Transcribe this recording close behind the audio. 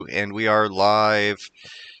and we are live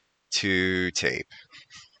to tape.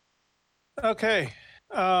 Okay.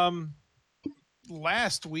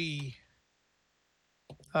 Last we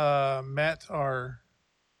met our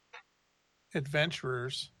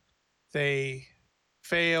adventurers, they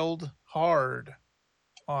failed hard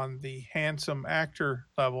on the handsome actor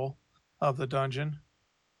level of the dungeon,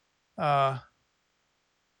 uh,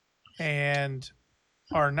 and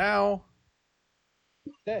are now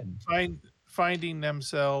Dead. finding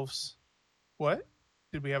themselves. What?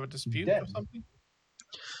 Did we have a dispute Dead. of something?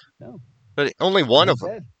 No. But only one They're of them,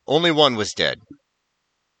 dead. only one was dead.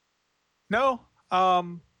 No.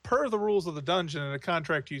 Per the rules of the dungeon and the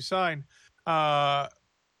contract you sign,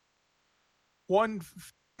 one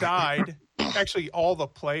died. Actually, all the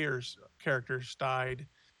players' characters died.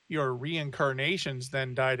 Your reincarnations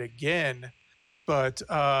then died again. But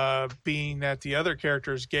being that the other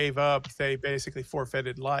characters gave up, they basically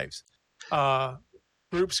forfeited lives.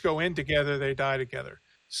 Groups go in together, they die together.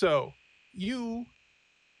 So you,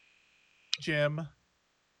 Jim,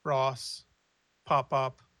 Ross, Pop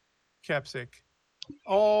Pop, Kepsic,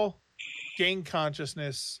 all gain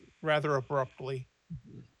consciousness rather abruptly.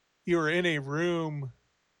 You're in a room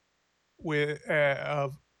with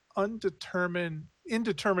of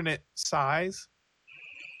indeterminate size.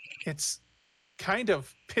 It's kind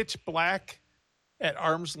of pitch black at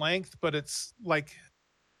arm's length, but it's like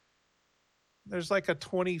there's like a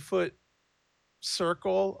 20-foot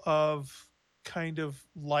circle of kind of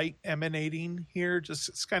light emanating here. Just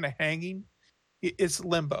it's kind of hanging. It's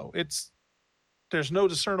limbo. There's no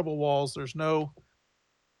discernible walls. There's no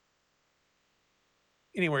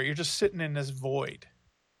anywhere. You're just sitting in this void.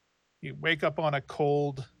 You wake up on a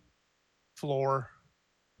cold floor,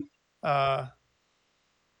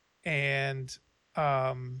 and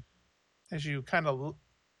as you kind of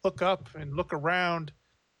look up and look around,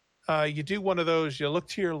 you do one of those. You look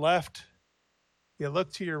to your left, you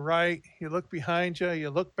look to your right, you look behind you, you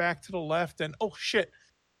look back to the left, and oh shit,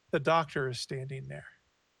 the doctor is standing there.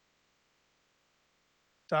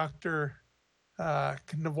 Dr.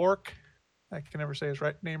 Knavork. I can never say his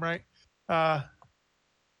name right.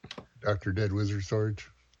 Dr. Dead Wizard Storage.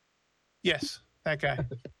 Yes, that guy.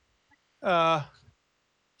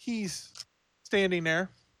 He's standing there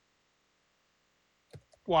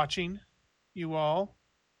watching you all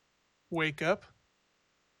wake up.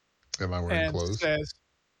 Am I wearing and clothes? Says,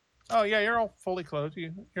 "Oh yeah, you're all fully clothed.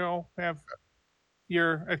 You all have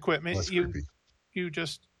your equipment. Less creepy. You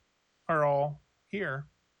just are all here."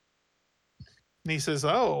 And he says,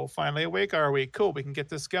 "Oh, finally awake, are we? Cool, we can get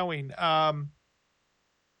this going.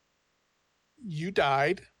 You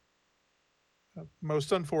died.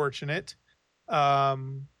 Most unfortunate.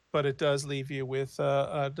 But it does leave you with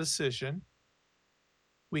a decision.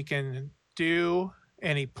 We can do,"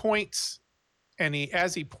 and he points, and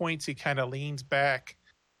as he points, he kind of leans back,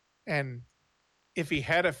 and if he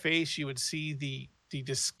had a face, you would see the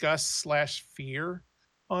disgust / fear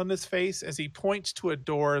on his face as he points to a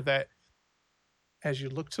door that, as you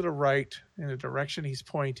look to the right in the direction he's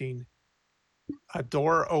pointing, a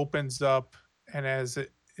door opens up, and as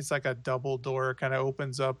it's like a double door kind of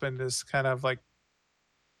opens up, and this kind of like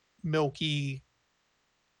milky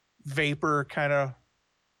vapor kind of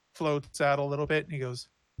floats out a little bit, and he goes,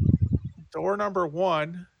 "Door number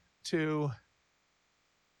 1 to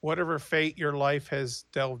whatever fate your life has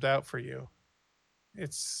delved out for you.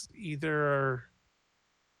 It's either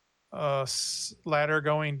a ladder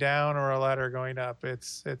going down or a ladder going up.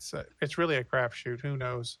 It's really a crapshoot. Who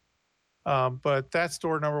knows? But that's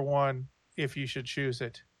door number 1 if you should choose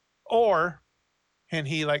it. Or," and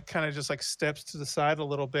he like kind of just like steps to the side a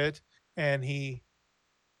little bit, and he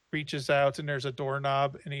reaches out, and there's a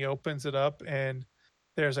doorknob, and he opens it up, and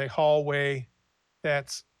there's a hallway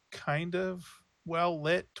that's kind of well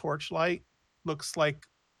lit, torchlight, looks like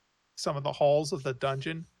some of the halls of the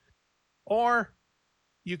dungeon. Or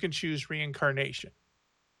you can choose reincarnation.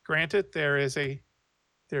 Granted, there is a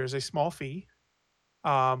small fee.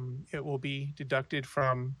 It will be deducted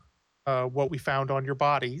from what we found on your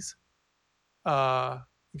bodies.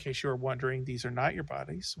 In case you were wondering, these are not your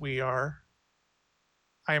bodies.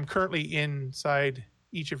 I am currently inside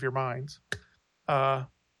each of your minds.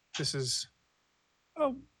 This is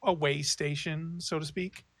a way station, so to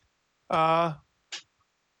speak.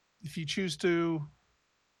 If you choose to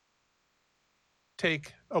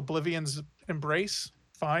take Oblivion's embrace,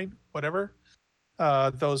 fine, whatever.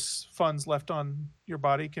 Those funds left on your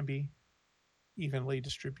body can be evenly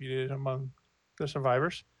distributed among the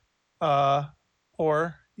survivors.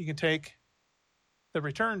 Or you can take the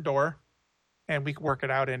return door, and we can work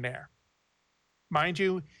it out in there. Mind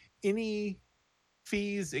you, any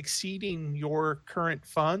fees exceeding your current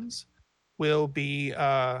funds will be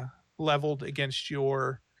leveled against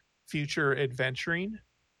your future adventuring.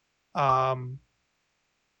 I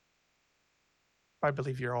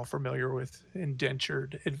believe you're all familiar with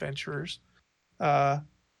indentured adventurers.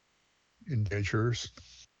 Indentures.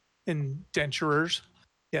 Indenturers,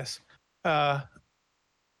 yes. But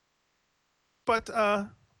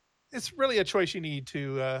it's really a choice you need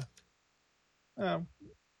to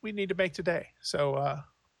we need to make today. So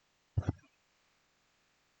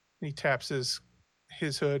he taps his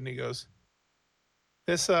hood and he goes,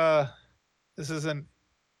 this isn't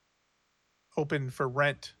open for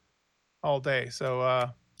rent all day, so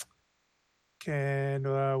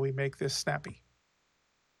can we make this snappy?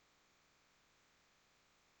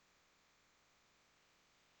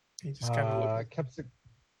 He just kind of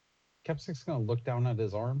Kepsik's gonna look down at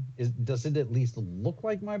his arm. Does it at least look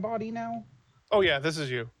like my body now? Oh yeah, this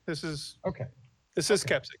is you. This is Okay. This is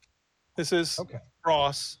Okay. Kepsik. This is Okay.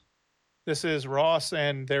 Ross. This is Ross,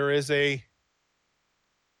 and there is a.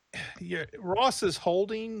 Yeah, Ross is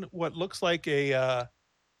holding what looks like a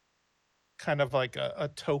kind of like a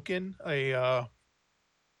token, like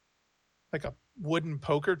a wooden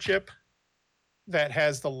poker chip that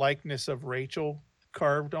has the likeness of Rachel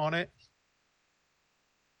carved on it.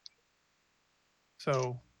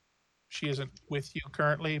 So she isn't with you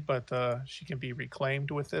currently, but she can be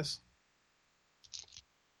reclaimed with this.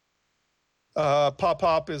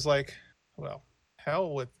 Pop is like, well,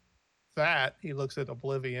 hell with that. He looks at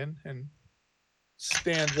Oblivion and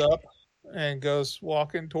stands up and goes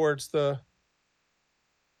walking towards the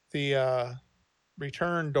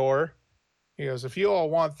return door. He goes, if you all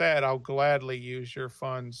want that, I'll gladly use your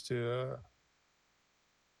funds to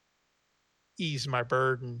ease my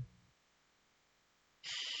burden.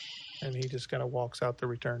 And he just kind of walks out the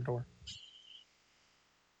return door.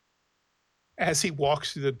 As he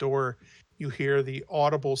walks through the door, you hear the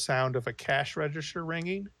audible sound of a cash register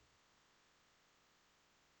ringing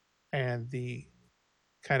and the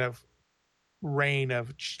kind of rain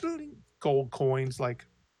of gold coins like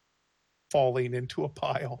falling into a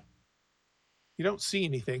pile. You don't see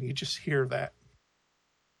anything, you just hear that.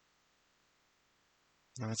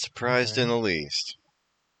 Not surprised in the least.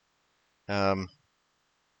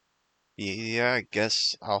 Yeah, I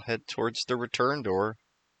guess I'll head towards the return door.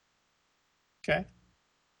 Okay.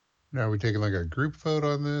 Now, are we taking like a group vote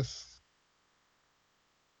on this?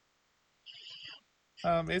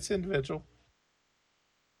 It's individual.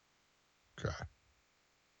 Okay.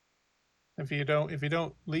 If you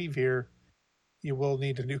don't leave here, you will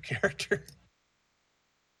need a new character.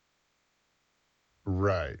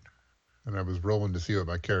 Right. And I was rolling to see what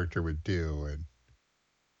my character would do, and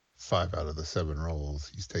 5 out of the 7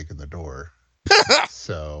 rolls, he's taking the door.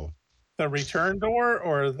 So. The return door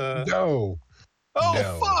or the No. Oh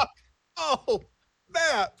No. fuck! Oh,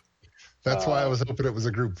 Matt. That's why I was hoping it was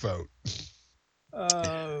a group vote.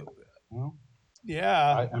 Well,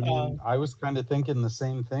 Yeah. I mean, I was kind of thinking the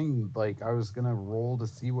same thing. Like, I was gonna roll to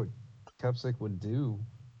see what Kepsik would do.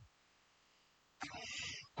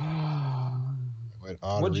 I went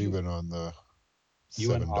odd or even on the You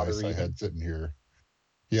went 7 odd or dice I even? had sitting here.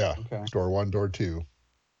 Yeah. Okay. Door 1, door 2.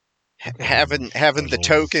 Having the I rolled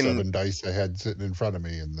token 7 dice I had sitting in front of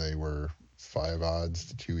me, and they were 5 odds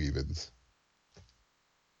to 2 evens.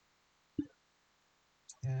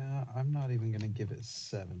 Yeah, I'm not even gonna give it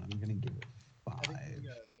 7. I'm gonna give it 5.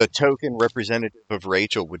 the token representative of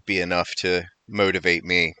Rachel would be enough to motivate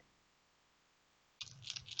me.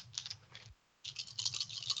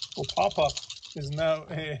 Well, Pop is now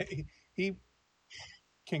he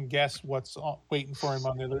can guess what's waiting for him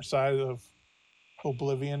on the other side of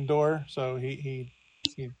Oblivion door, so he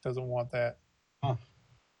doesn't want that. Huh.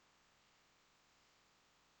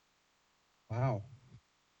 Wow.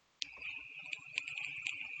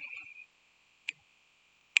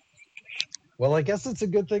 Well, I guess it's a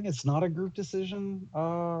good thing it's not a group decision.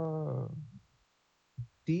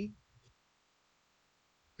 D,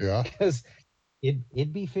 Yeah. because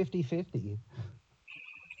it'd be 50-50.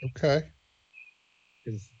 Okay.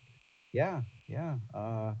 Because yeah.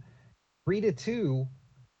 3-2,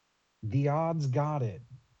 the odds got it.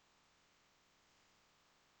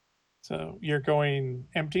 So you're going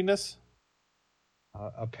emptiness.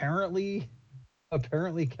 Apparently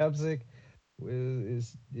Kepsik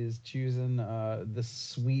is choosing the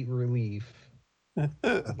sweet relief.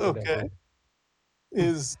 Okay.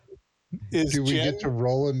 Is Do we Jen? get to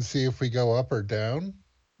roll and see if we go up or down?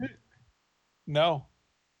 No.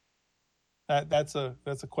 That's a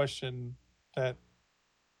question that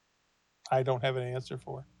I don't have an answer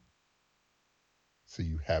for. So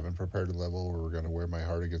you haven't prepared a level where we're going to wear my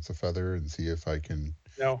heart against a feather and see if I can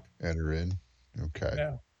No, enter in?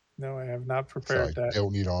 Okay. no, I have not So prepared I that.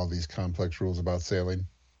 don't need all these complex rules about sailing.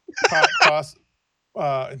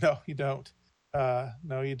 No, you don't.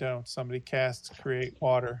 No, you don't. Somebody casts create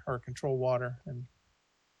water or control water and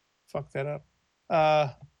fuck that up.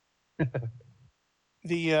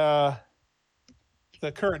 The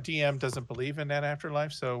current DM doesn't believe in that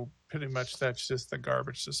afterlife, so pretty much that's just the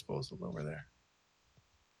garbage disposal over there.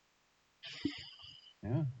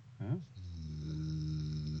 Yeah. Yeah.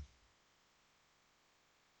 Mm,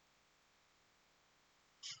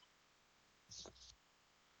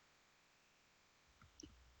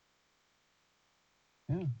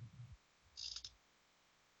 Yeah.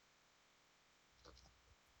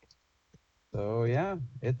 So yeah,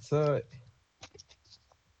 it's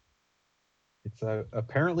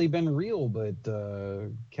apparently been real, but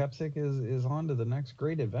Kepsic is on to the next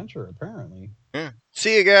great adventure apparently. Yeah.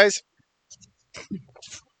 See you guys.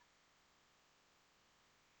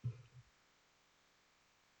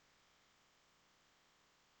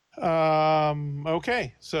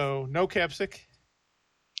 Okay, so no Capsic.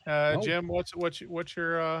 Nope. Jim, what's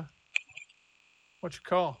your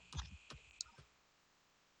call?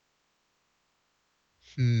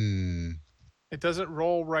 It doesn't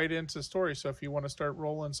roll right into story, so if you want to start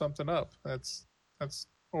rolling something up, that's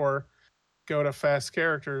or go to fast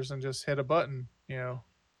characters and just hit a button, it's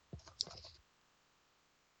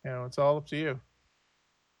all up to you.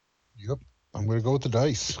 Yep. I'm going to go with the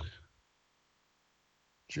dice.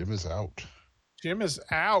 Jim is out. Jim is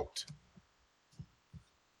out.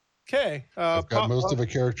 Okay. I've got most of a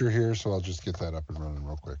character here, so I'll just get that up and running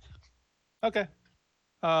real quick. Okay.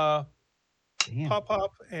 Damn.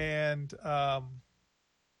 Pop and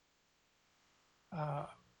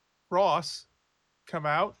Ross come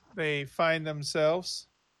out. They find themselves.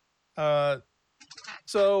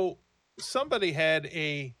 So somebody had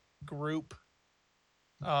a group,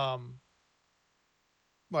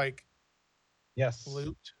 like Yes.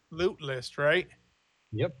 loot list, right?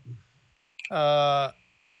 Yep.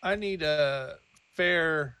 I need a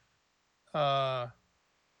fair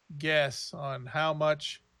guess on how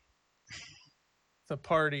much the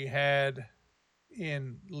party had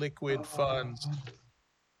in liquid funds.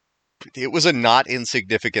 It was a not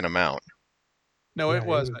insignificant amount. No, Yeah, it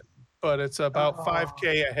wasn't. But it's about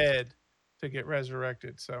 5K ahead to get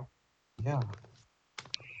resurrected. So Yeah.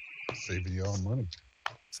 Saving you all money.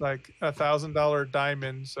 it's like $1,000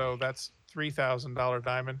 diamond. So that's $3,000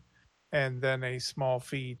 diamond, and then a small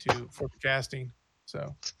fee for casting.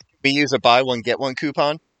 So We use a buy one get one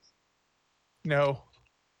coupon. no,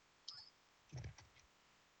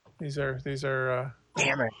 these are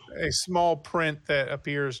Damn it. a small print that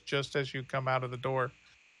appears just as you come out of the door.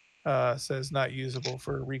 Says not usable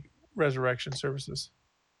for resurrection services.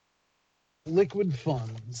 Liquid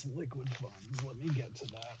funds. Let me get to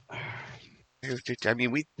that. I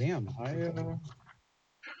mean, we. Damn, I know.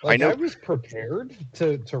 I was prepared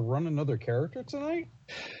to run another character tonight,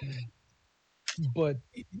 but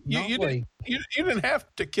You didn't have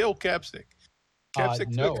to kill Capsic. Capsic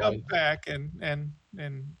no, could come back and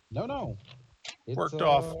no. Worked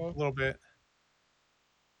off a little bit.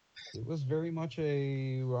 It was very much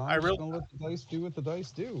I'm just gonna let the dice do what the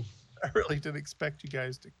dice do. I really didn't expect you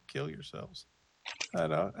guys to kill yourselves.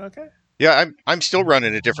 Okay. Yeah, I'm still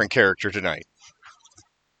running a different character tonight.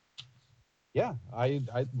 Yeah, I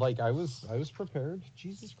was prepared.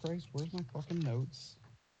 Jesus Christ, where's my fucking notes?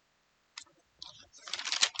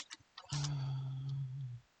 This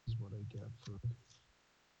is what I get for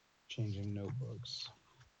changing notebooks.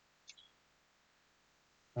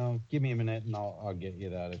 Give me a minute and I'll get you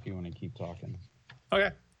that if you want to keep talking.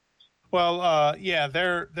 Okay. Well, yeah,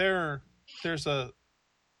 there's a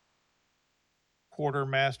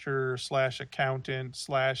quartermaster / accountant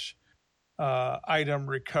 / item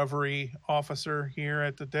recovery officer here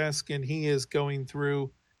at the desk, and he is going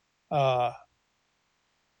through. You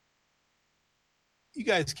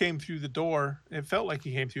guys came through the door. It felt like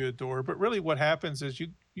you came through the door, but really, what happens is you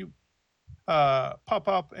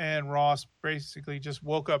Pop and Ross basically just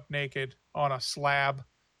woke up naked on a slab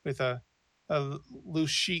with a loose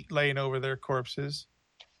sheet laying over their corpses.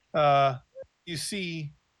 You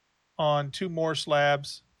see on 2 more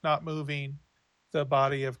slabs, not moving, the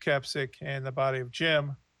body of Kepsic and the body of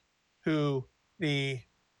Jim, who the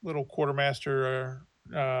little quartermaster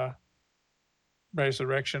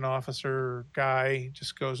resurrection officer guy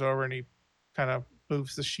just goes over and he kind of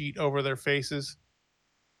moves the sheet over their faces.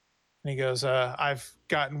 And he goes, I've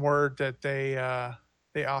gotten word that they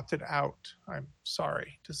opted out. I'm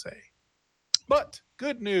sorry to say. But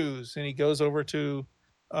good news. And he goes over to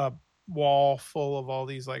wall full of all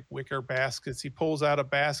these like wicker baskets. He pulls out a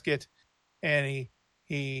basket, and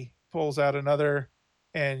he pulls out another,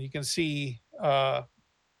 and you can see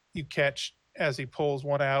you catch as he pulls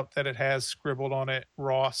one out that it has scribbled on it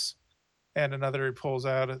Ross, and another he pulls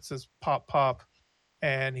out, it says Pop Pop,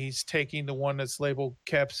 and he's taking the one that's labeled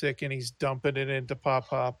Kepsic and he's dumping it into Pop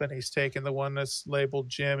Pop, and he's taking the one that's labeled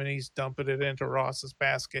Jim and he's dumping it into Ross's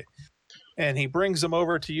basket, and he brings them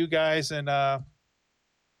over to you guys, and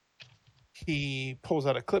he pulls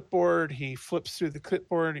out a clipboard, he flips through the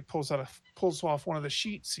clipboard, he pulls off one of the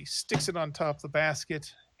sheets, he sticks it on top of the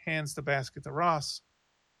basket, hands the basket to Ross,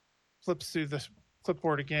 flips through the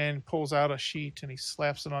clipboard again, pulls out a sheet, and he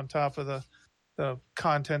slaps it on top of the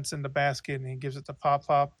contents in the basket, and he gives it to Pop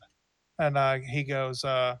Pop. And he goes,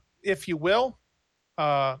 if you will,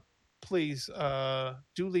 please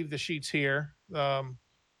do leave the sheets here. You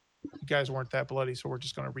guys weren't that bloody, so we're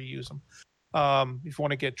just going to reuse them. If you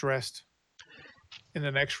want to get dressed in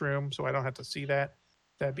the next room so I don't have to see that,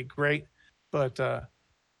 that'd be great. But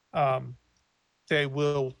they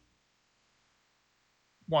will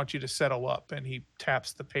want you to settle up. And he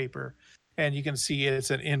taps the paper, and you can see it's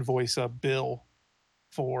an invoice, a bill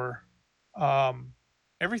for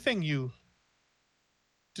everything you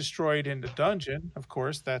destroyed in the dungeon. Of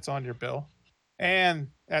course, that's on your bill. And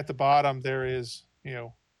at the bottom there is,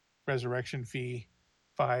 resurrection fee,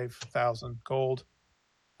 5,000 gold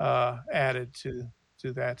added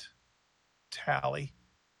to that tally.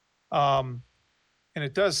 And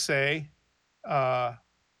it does say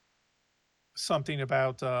something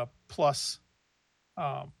about plus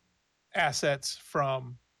assets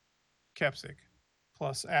from Kepsic,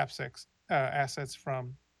 plus assets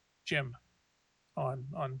from Jim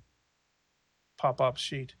on Pop-Up's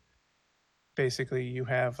sheet. Basically, you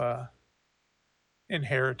have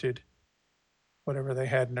inherited whatever they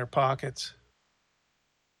had in their pockets.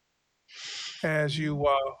 As you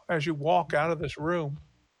walk out of this room,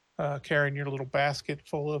 carrying your little basket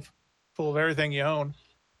full of everything you own,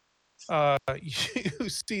 you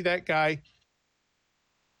see that guy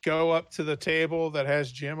go up to the table that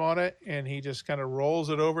has Jim on it, and he just kind of rolls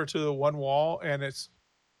it over to the one wall, and it's,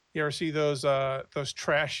 you ever see those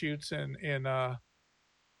trash chutes in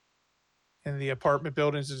the apartment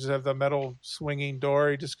buildings that just have the metal swinging door?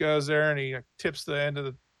 He just goes there and he tips the end of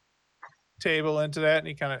the table into that, and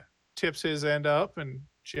he kind of tips his end up, and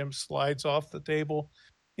Jim slides off the table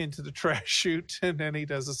into the trash chute, and then he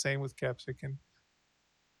does the same with Kepsic, and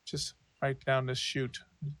just right down this chute,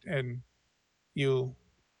 and you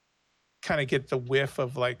kind of get the whiff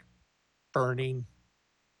of like burning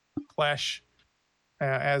flesh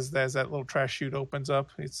as that little trash chute opens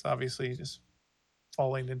up. It's obviously just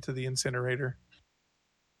falling into the incinerator.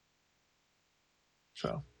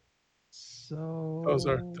 So those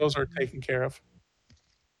are taken care of.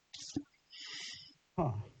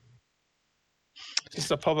 Huh.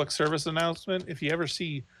 Just a public service announcement. If you ever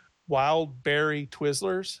see wild berry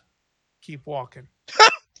Twizzlers, keep walking.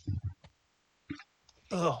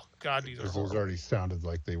 Oh God, these are Those horrible. already sounded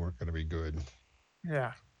like they weren't going to be good.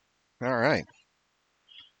 Yeah. All right.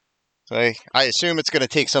 So I assume it's going to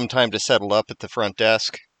take some time to settle up at the front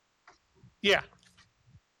desk. Yeah.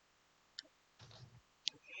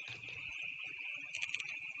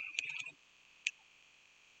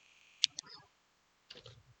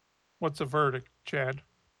 What's the verdict, Chad?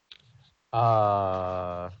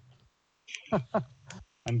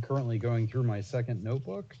 I'm currently going through my second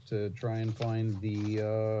notebook to try and find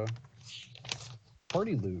the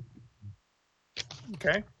party loot.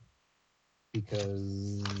 Okay.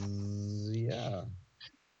 Because, yeah.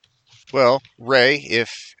 Well, Ray,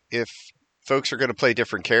 if folks are going to play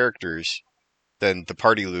different characters, then the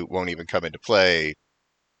party loot won't even come into play,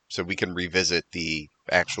 so we can revisit the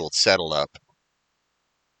actual settle up.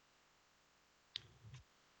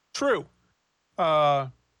 True.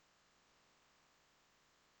 Pop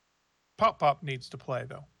Pop needs to play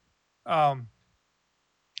though.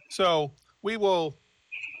 So we will.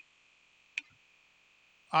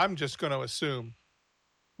 I'm just going to assume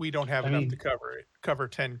we don't have enough to cover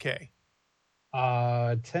 10K.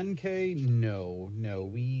 10K? No.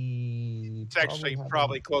 We. It's actually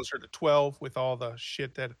probably closer to 12 with all the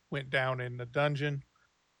shit that went down in the dungeon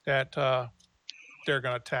that they're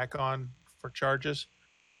going to tack on for charges.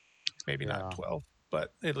 Maybe not 12,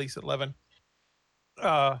 but at least 11.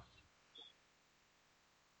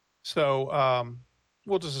 So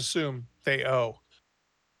we'll just assume they owe.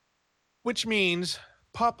 Which means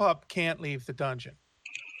Pop-Up can't leave the dungeon.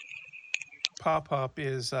 Pop-Up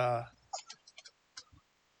is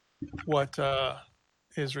what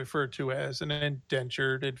is referred to as an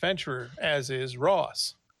indentured adventurer, as is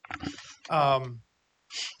Ross.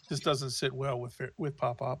 This doesn't sit well with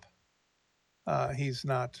Pop Up. He's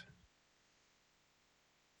not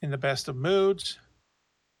in the best of moods,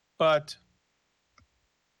 but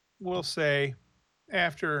we'll say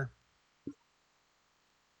after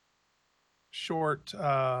short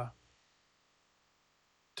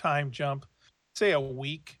time jump, say a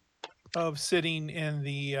week of sitting in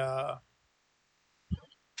the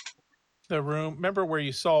room. Remember where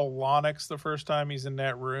you saw Lonix the first time? He's in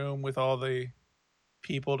that room with all the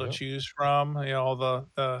people to Yep. choose from. You know, all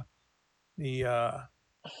the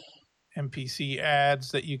NPC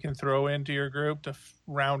ads that you can throw into your group to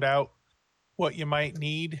round out what you might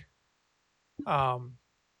need.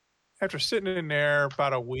 After sitting in there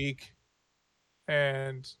about a week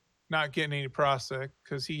and not getting any prospect,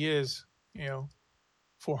 because he is,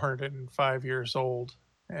 405 years old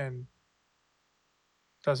and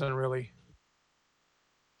doesn't really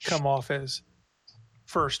come off as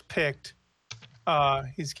first picked.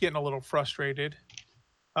 He's getting a little frustrated.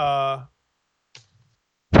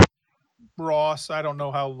 Ross, I don't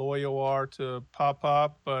know how loyal you are to Pop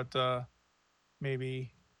Pop, but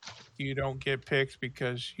maybe you don't get picked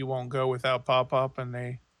because you won't go without Pop Pop, and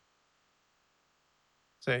they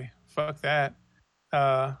say, fuck that.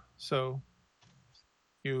 So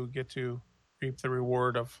you get to reap the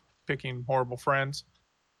reward of picking horrible friends.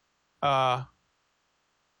 Pop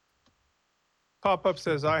Up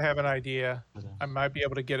says, I have an idea. I might be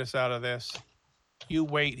able to get us out of this. You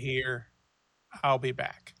wait here. I'll be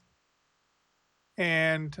back.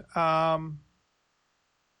 And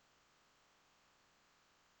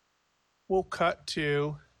we'll cut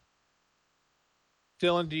to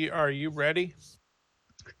Dylan. Are you ready?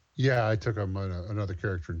 Yeah, I took another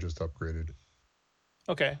character and just upgraded.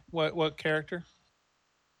 Okay. What character?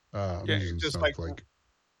 I'm Yeah, using just like- Snowflake.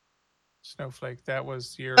 Snowflake. That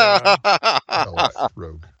was your Elf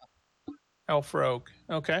Rogue. elf rogue.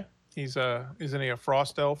 Okay. He's isn't he a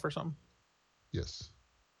frost elf or something? Yes.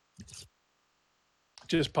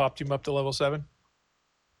 Just popped him up to level 7.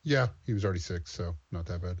 Yeah, he was already 6, so not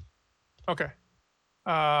that bad. Okay.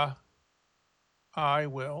 I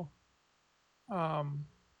will.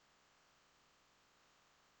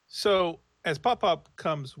 So as Pop Up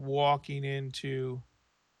comes walking into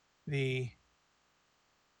the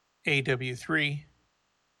AW3,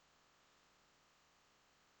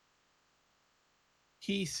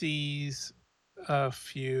 he sees a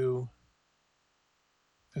few.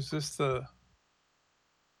 Is this the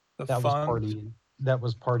That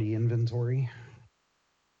was party inventory.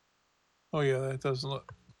 Oh yeah, that doesn't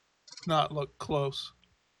not look close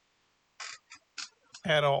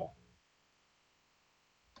at all.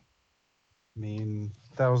 I mean,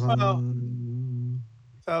 1,000. Well,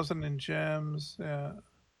 1,000 in gems. Yeah.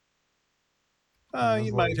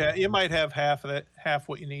 It was You might have half of it, half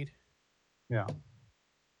what you need. Yeah.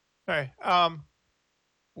 Okay.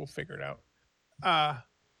 We'll figure it out.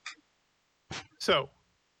 So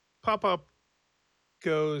Pop Up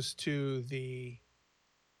goes to the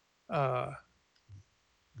Right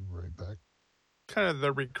back. kind of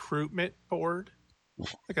the recruitment board,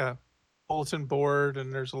 like a bulletin board,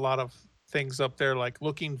 and there's a lot of things up there like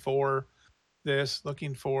looking for this,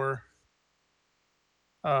 looking for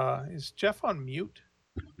is Jeff on mute?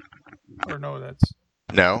 Or no, that's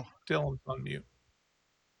No. Dylan's on mute.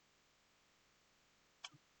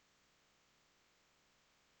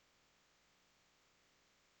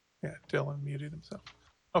 Yeah, Dylan muted himself.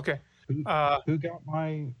 Okay. Who got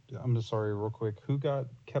my? I'm sorry, real quick. Who got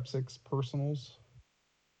Kepsik's personals?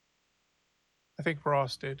 I think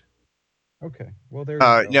Ross did. Okay, well there you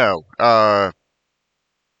go. No.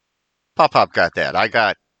 Pop Pop got that. I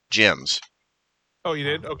got Jim's. Oh, you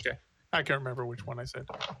did? Okay. I can't remember which one I said.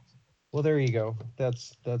 Well, there you go.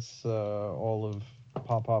 That's all of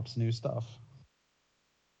Pop Pop's new stuff.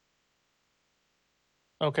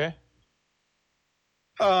 Okay.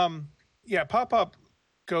 Yeah, Pop Up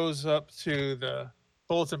goes up to the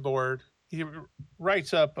bulletin board. He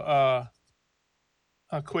writes up a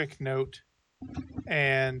quick note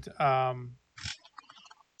and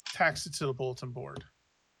tacks it to the bulletin board.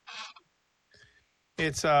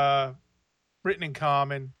 It's written in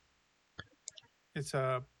common. It's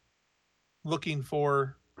looking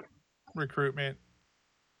for recruitment.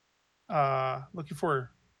 Looking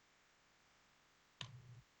for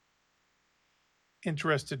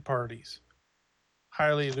interested parties.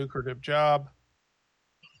 Highly lucrative job.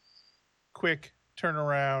 Quick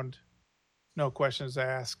turnaround. No questions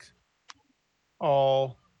asked.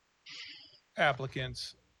 All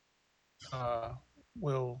applicants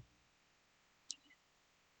will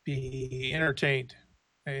be entertained.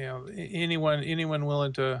 You know, anyone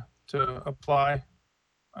willing to apply,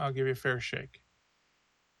 I'll give you a fair shake.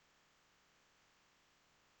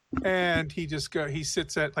 And he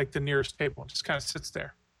sits at like the nearest table and just kind of sits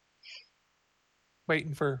there,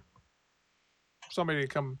 waiting for somebody to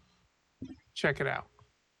come check it out.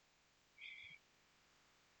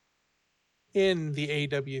 In the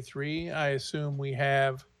AW3, I assume we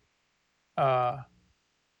have a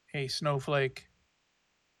Snowflake,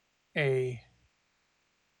 a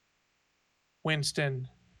Winston,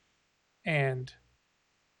 and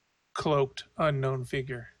cloaked unknown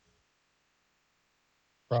figure.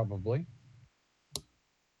 Probably.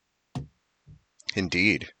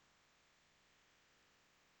 Indeed.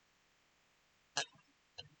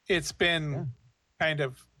 It's been kind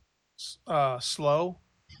of slow.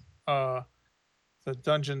 The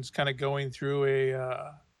dungeon's kind of going through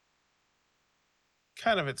a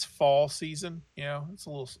kind of its fall season. You know, it's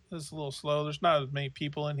a little slow. There's not as many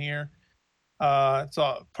people in here. It's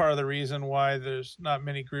all part of the reason why there's not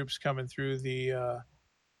many groups coming through the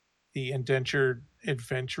indentured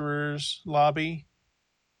adventurers lobby,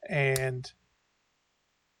 and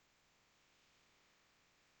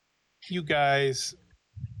you guys,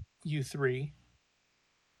 you three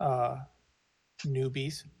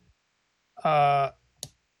newbies, haven't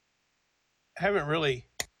really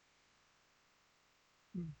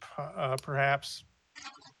perhaps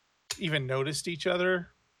even noticed each other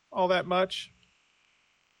all that much.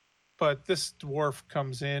 But this dwarf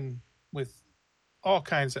comes in with all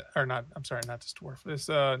kinds of, or not, I'm sorry, not this dwarf. This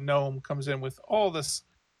gnome comes in with all this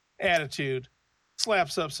attitude,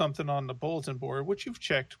 slaps up something on the bulletin board, which you've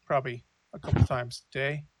checked probably a couple times a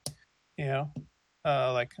day. You know,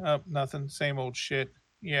 like, oh, nothing, same old shit.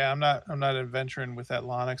 Yeah, I'm not adventuring with that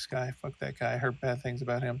Lonix guy. Fuck that guy. I heard bad things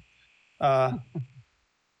about him.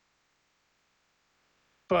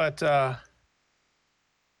 But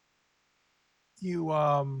you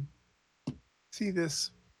see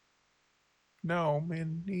this gnome,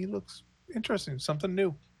 and he looks interesting, something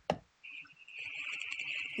new.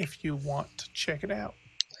 If you want to check it out.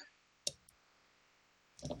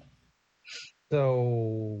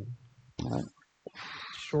 So,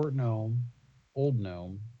 short gnome, old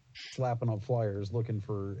gnome, slapping up flyers looking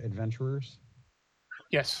for adventurers.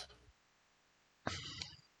 Yes.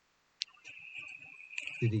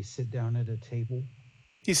 Did he sit down at a table?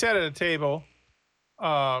 He sat at a table,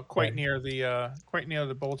 quite near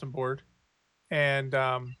the bulletin board, and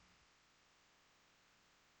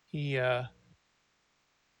he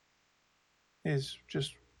is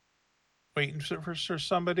just waiting for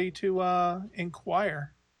somebody to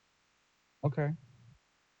inquire. Okay.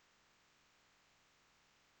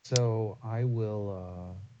 So I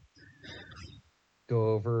will go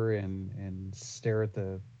over and stare at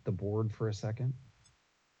the board for a second.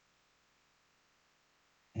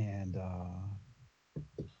 And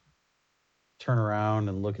turn around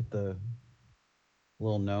and look at the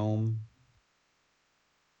little gnome.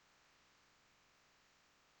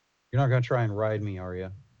 You're not going to try and ride me, are you?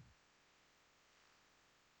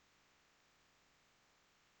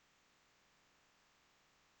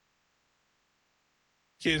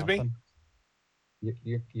 Excuse me?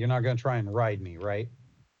 You're not going to try and ride me, right?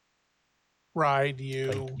 Ride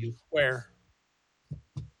you, Like where?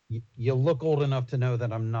 You look old enough to know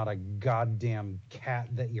that I'm not a goddamn cat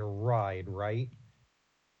that you ride, right?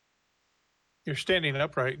 You're standing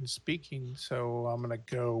upright and speaking, so I'm going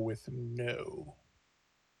to go with no.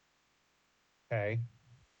 Okay.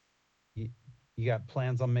 You got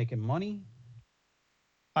plans on making money?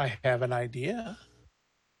 I have an idea.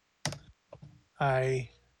 I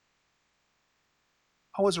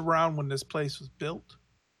was around when this place was built.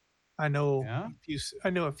 I know a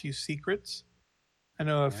few secrets. I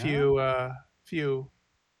know a few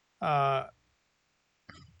kind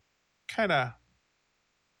of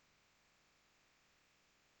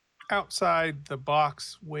outside the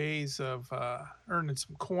box ways of earning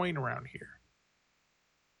some coin around here.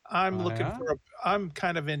 I'm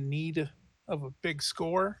kind of in need of a big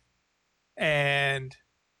score, and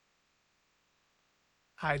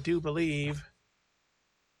I do believe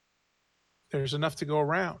there's enough to go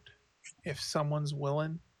around if someone's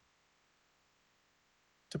willing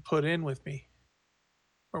to put in with me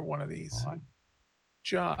for one of these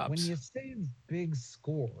jobs. When you say big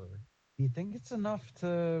score, do you think it's enough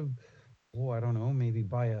to, I don't know, maybe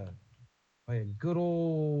buy a good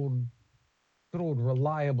old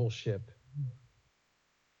reliable ship?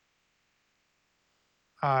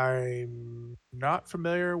 I'm not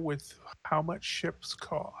familiar with how much ships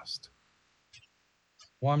cost.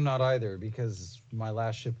 Well, I'm not either, because my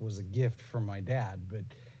last ship was a gift from my dad. But,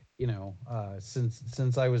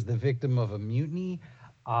 since I was the victim of a mutiny,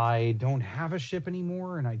 I don't have a ship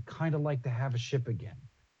anymore, and I'd kind of like to have a ship again.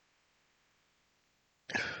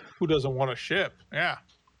 Who doesn't want a ship? Yeah.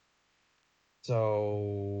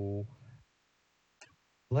 So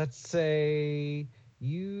let's say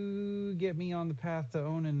you get me on the path to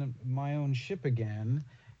owning my own ship again,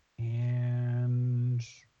 and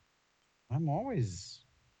I'm always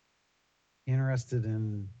interested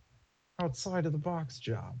in outside of the box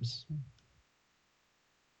jobs.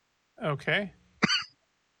 Okay.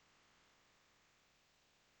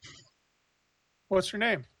 What's your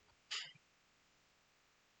name?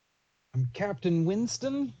 I'm Captain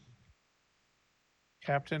Winston.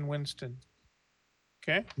 Captain Winston.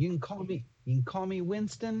 Okay. You can call me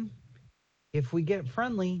Winston. If we get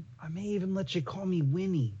friendly, I may even let you call me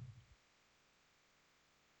Winnie.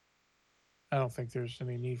 I don't think there's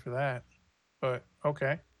any need for that, but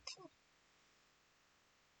okay.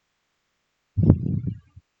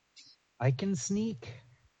 I can sneak.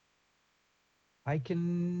 I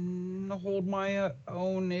can hold my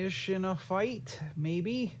own ish in a fight,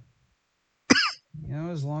 maybe. You know,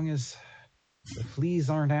 as long as the fleas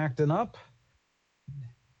aren't acting up.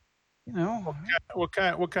 You know, What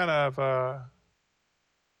kind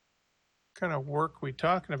of work we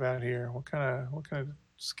talking about here? What kind of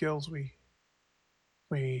skills we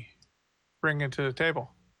bring into the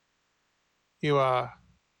table? You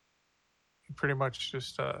pretty much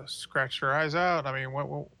just scratch your eyes out. I mean,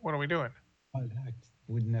 what are we doing? I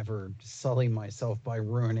would never sully myself by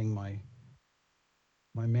ruining my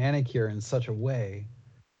manicure in such a way.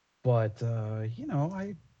 But you know,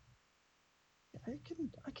 I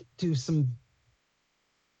could do some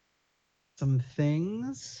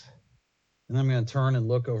things. And I'm going to turn and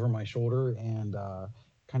look over my shoulder, and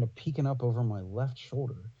kind of peeking up over my left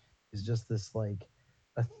shoulder is just this like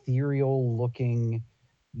ethereal looking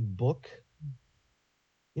book.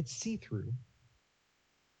 It's see through,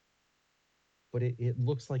 but it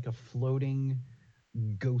looks like a floating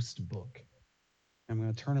ghost book. I'm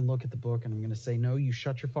going to turn and look at the book, and I'm going to say, no, you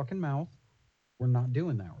shut your fucking mouth. We're not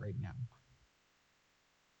doing that right now.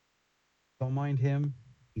 Don't mind him.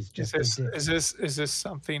 He's just a dick. Is this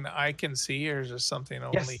something I can see, or is this something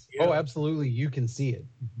only Yes. you? Oh, absolutely. You can see it.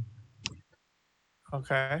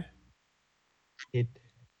 Okay.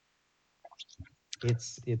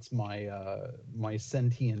 It's my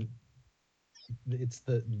sentient. It's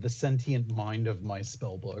the sentient mind of my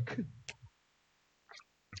spell book.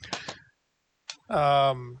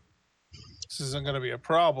 This isn't going to be a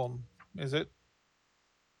problem, is it?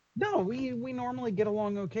 No, we normally get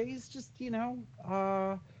along okay. It's just, you know,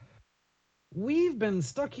 we've been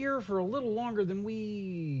stuck here for a little longer than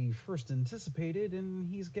we first anticipated, and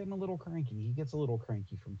he's getting a little cranky. He gets a little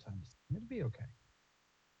cranky from time to time. It'll be okay.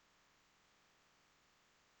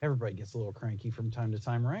 Everybody gets a little cranky from time to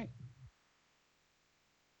time, right?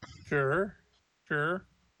 Sure.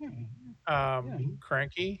 Yeah.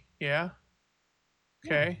 Cranky. Yeah.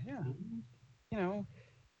 Okay. Yeah. You know,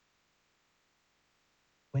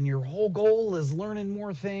 when your whole goal is learning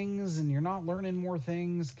more things and you're not learning more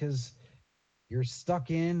things because you're stuck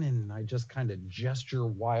in, and I just kind of gesture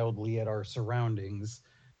wildly at our surroundings,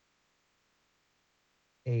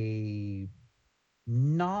 a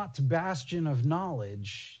not bastion of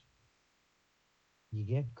knowledge, you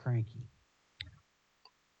get cranky.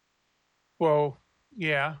 Well,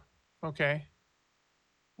 yeah. Okay.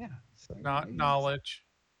 Yeah. So Not knowledge.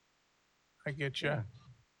 I get you.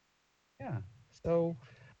 Yeah. So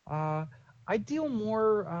I deal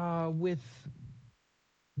more with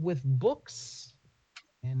books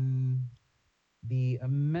and the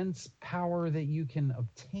immense power that you can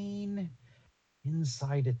obtain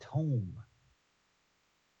inside a tome.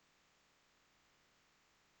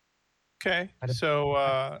 Okay. So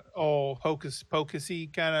hocus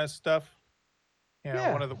pocusy kind of stuff.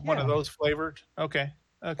 Yeah, one of those flavored. Okay.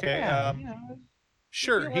 Yeah, you know,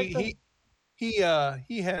 Sure. you like He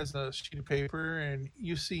has a sheet of paper, and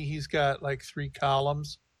you see he's got like 3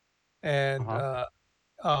 columns, and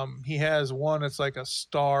he has one that's like a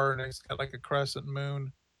star, and it's got like a crescent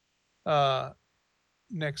moon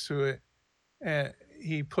next to it, and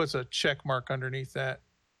he puts a check mark underneath that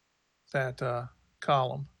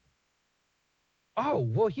column. Oh,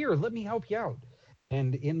 well, here, let me help you out.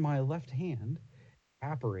 And in my left hand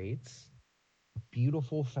apparates a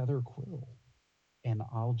beautiful feather quill. And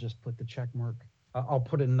I'll just put the check mark. I'll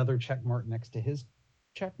put another check mark next to his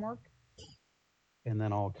check mark. And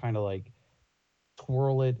then I'll kind of like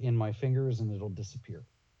twirl it in my fingers, and it'll disappear.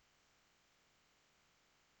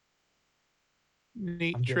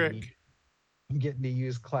 Neat trick. I'm getting to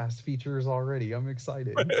use class features already. I'm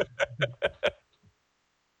excited.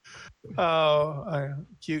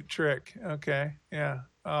 Cute trick. Okay. Yeah.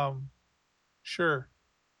 Sure.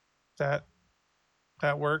 That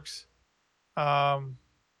works.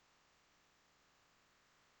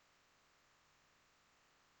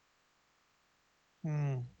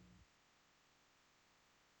 I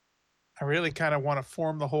really kind of want to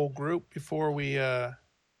form the whole group before we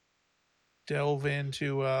delve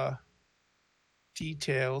into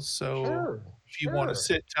details. So Sure. if you want to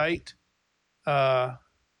sit tight,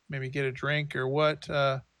 maybe get a drink or what.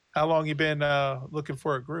 How long you been looking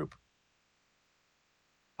for a group?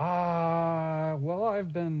 Well,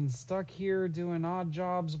 I've been stuck here doing odd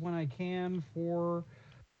jobs when I can for,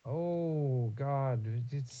 oh God,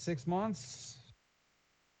 it's 6 months.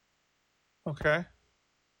 Okay.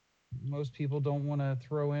 Most people don't want to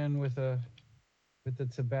throw in with the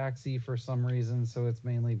tabaxi for some reason, so it's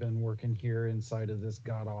mainly been working here inside of this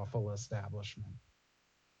god awful establishment.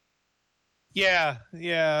 Yeah.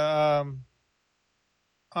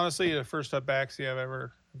 Honestly, the first tabaxi I've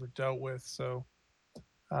ever dealt with, so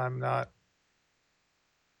I'm not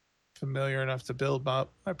familiar enough to build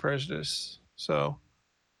up my prejudice. So,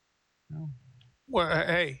 No. well,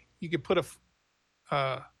 hey, you could put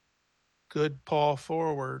a good paw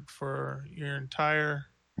forward for your entire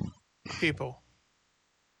people.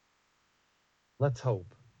 Let's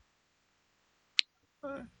hope.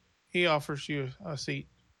 He offers you a seat.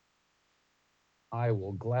 I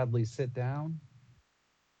will gladly sit down,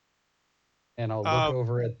 and I'll look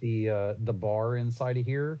over at the bar inside of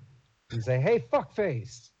here and say, "Hey,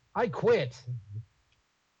 fuckface, I quit."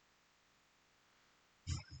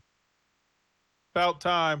 About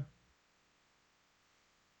time.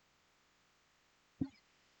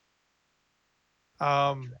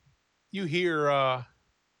 You hear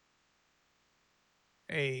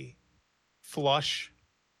a flush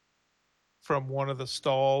from one of the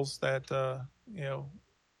stalls that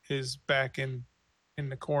is back in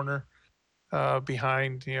the corner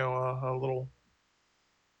behind a little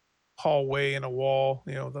hallway and a wall,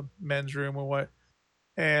 the men's room or what.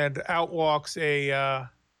 And out walks a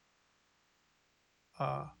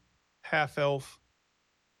half elf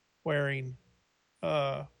wearing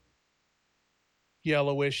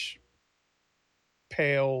yellowish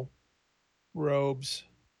pale robes,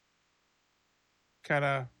 kind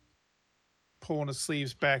of pulling his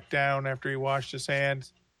sleeves back down after he washed his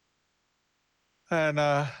hands.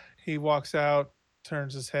 And he walks out,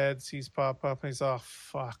 turns his head, sees Pop Up, and he's, oh,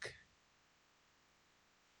 fuck.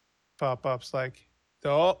 Pop Up's like,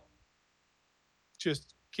 oh,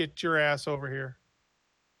 just get your ass over here.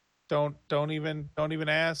 Don't even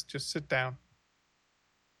ask, just sit down.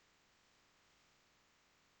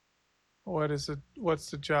 What's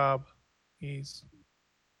the job? He's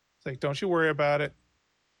like, don't you worry about it.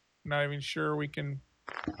 I'm not even sure we can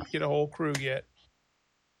get a whole crew yet.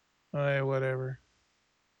 Hey, whatever.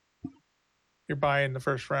 You're buying the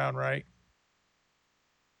first round, right?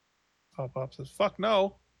 Pop Up says, fuck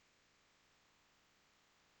no.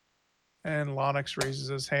 And Lonix raises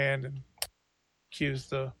his hand and cues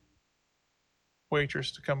the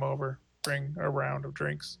waitress to come over, bring a round of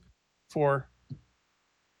drinks for.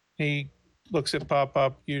 He looks at Pop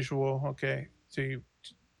Up, usual. Okay, so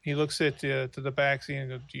he looks at to the backseat and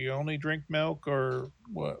goes, do you only drink milk or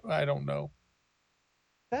what? I don't know.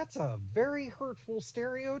 That's a very hurtful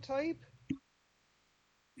stereotype.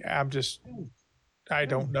 Yeah, I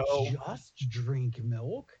don't know. Just drink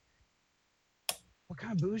milk? What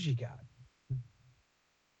kind of booze you got?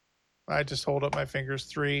 I just hold up my fingers,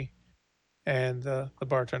 3, and the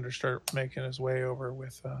bartender start making his way over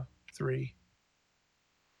with 3,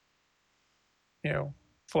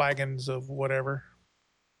 flagons of whatever.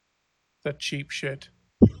 The cheap shit.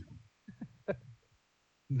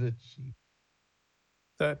 The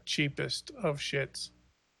cheapest of shits.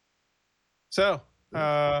 So,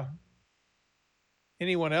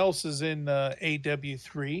 anyone else is in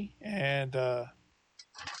AW3, and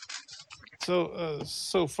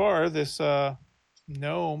so far this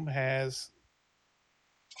gnome has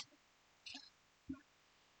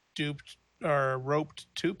duped or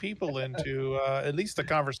roped 2 people into at least a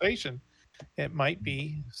conversation. It might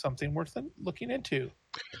be something worth looking into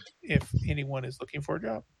if anyone is looking for a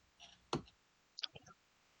job.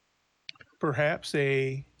 Perhaps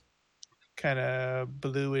a kind of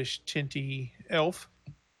bluish tinty elf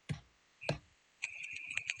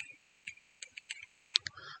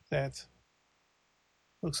that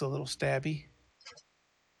looks a little stabby.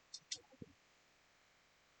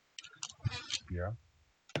 Yeah.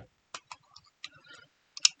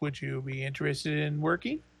 Would you be interested in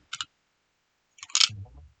working?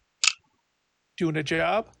 Doing a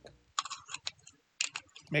job?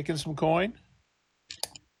 Making some coin?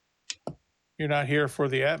 You're not here for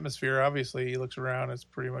the atmosphere, obviously. He looks around, it's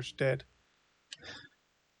pretty much dead.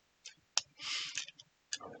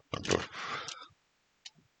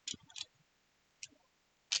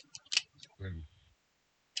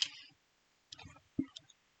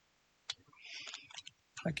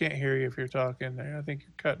 I can't hear you if you're talking. I think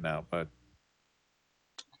you're cutting out, bud.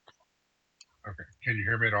 Okay. Can you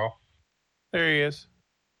hear me at all? There he is.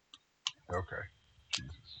 Okay.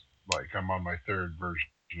 Jesus. Like, I'm on my third version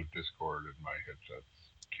of Discord, and my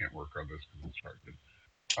headsets can't work on this because it's charging.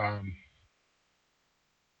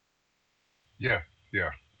 Yeah.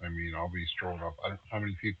 I mean, I'll be strolling up. I don't know how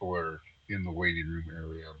many people are in the waiting room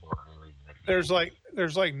area. Bar area right now.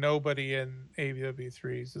 There's like nobody in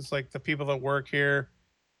ABW3s. It's like the people that work here,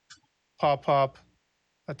 Pop,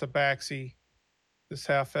 a Tabaxi, this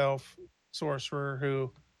half elf sorcerer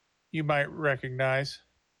who you might recognize.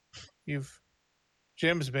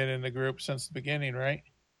 Jim's been in the group since the beginning, right?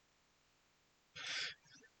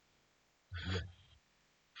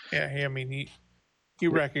 Yeah. I mean, you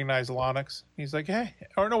recognize Lonix. He's like, hey,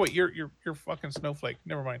 or no, wait, you're fucking Snowflake.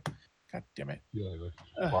 Never mind. God damn it. Yeah,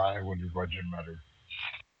 that's why I wondered why Jim mattered.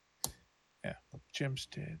 Yeah, Jim's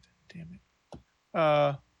dead. Damn it.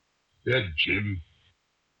 Yeah, Jim.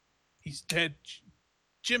 He's dead.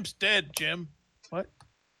 Jim's dead. Jim. What?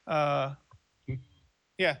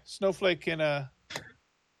 Yeah, Snowflake can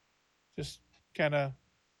just kind of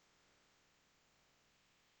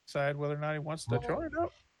decide whether or not he wants to join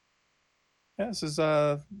up. Yeah, this is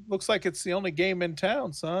looks like it's the only game in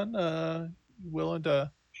town, son. Willing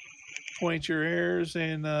to point your ears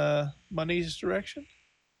in money's direction?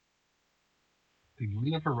 Did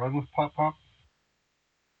we ever run with Pop?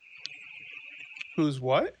 Who's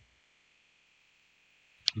what?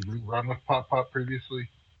 Did we run with Pop previously?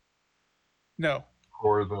 No.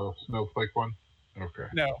 Or the Snowflake one? Okay.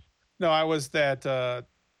 No, I was that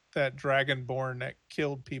Dragonborn that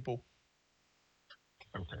killed people.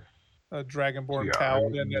 Okay. A Dragonborn Yeah,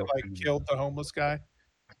 paladin that like killed the homeless guy.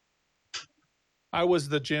 I was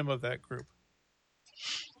the Jim of that group.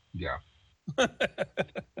 Yeah.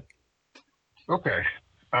 Okay.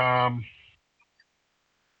 Yeah,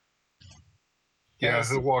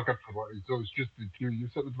 he'll walk up to the bar. So it's just the two you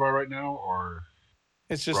sitting at the bar right now, or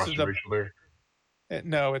it's just Rachel there?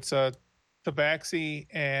 No, it's a Tabaxi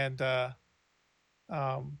and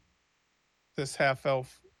this half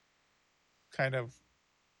elf kind of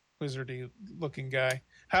wizardy looking guy.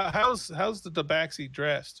 How's the Tabaxi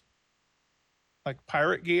dressed? Like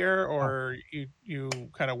pirate gear, or you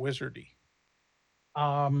kind of wizardy?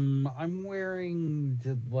 I'm wearing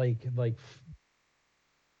like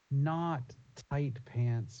not tight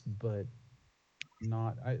pants, but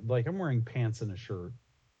I'm wearing pants and a shirt.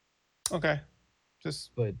 Okay, just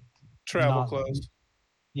but travel clothes.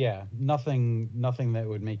 Yeah, nothing that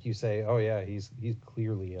would make you say, "Oh yeah, he's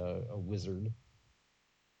clearly a wizard."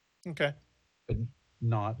 Okay, but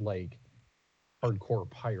not like hardcore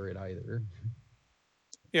pirate either.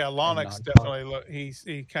 Yeah, Lonix definitely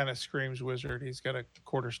he kind of screams wizard. He's got a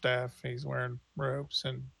quarterstaff. He's wearing robes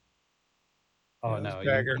and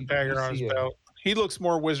dagger on his belt. He looks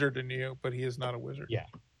more wizard than you, but he is not a wizard. Yeah.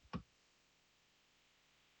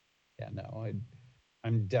 Yeah, no,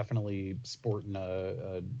 I'm definitely sporting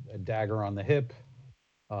a dagger on the hip,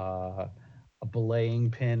 a belaying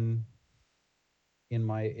pin in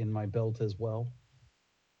my belt as well.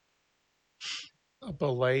 A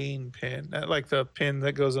belaying pin, like the pin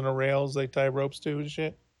that goes in the rails they tie ropes to and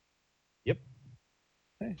shit. Yep.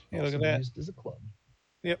 Hey, look at that. Used as a club.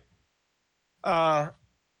 Yep.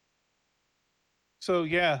 So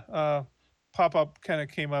yeah, Pop kind of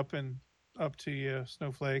came up to you,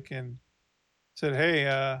 Snowflake, and said, "Hey,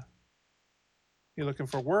 you looking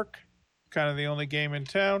for work? Kind of the only game in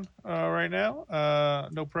town right now.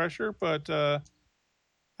 No pressure, but I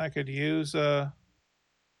could use some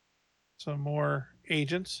more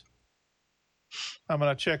agents. I'm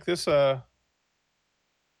gonna check this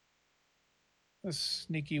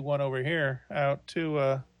sneaky one over here out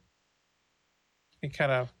too. He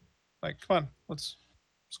kind of like, come on, let's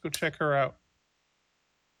go check her out."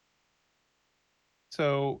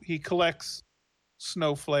 So he collects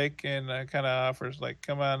Snowflake and kind of offers like,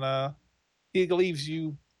 come on, he leaves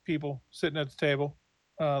you people sitting at the table,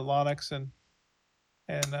 Lonix and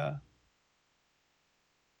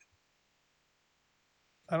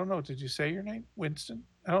I don't know. Did you say your name, Winston?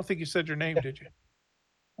 I don't think you said your name, did you?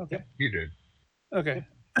 Okay, yep, you did. Okay,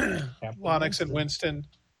 Lonix and Winston,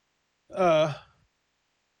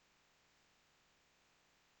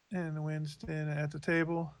 and Winston at the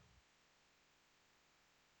table.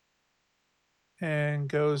 And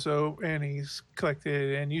goes over and he's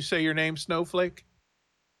collected. And you say your name, Snowflake?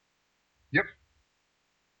 Yep.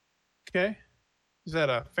 Okay. Is that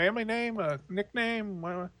a family name, a nickname?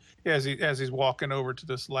 Yeah, as he's walking over to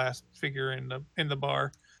this last figure in the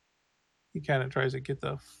bar, he kind of tries to get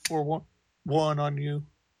the 4-1 on you.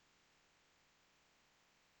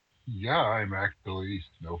 Yeah, I'm actually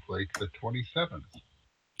Snowflake the 27th.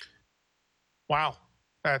 Wow,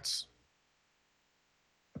 that's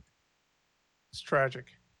it's tragic.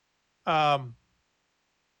 Um,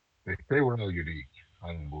 They were no unique.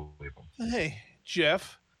 I don't believe them. hey,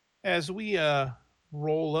 Jeff, as we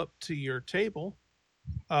roll up to your table,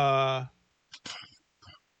 uh,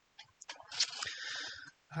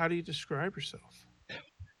 how do you describe yourself?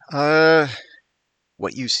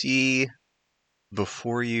 What you see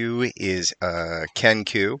before you is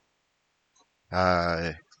Kenku,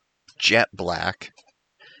 uh, jet black,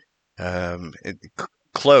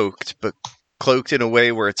 cloaked, but cloaked in a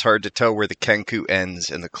way where it's hard to tell where the Kenku ends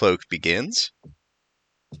and the cloak begins.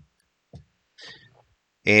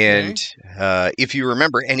 And if you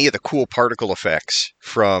remember any of the cool particle effects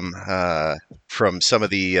from some of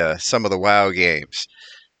the WoW games,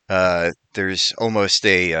 there's almost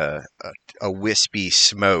a wispy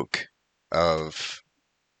smoke of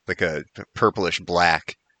like a purplish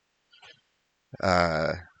black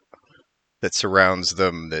uh, that surrounds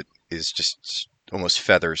them that is just almost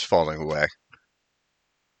feathers falling away.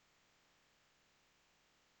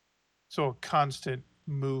 So a constant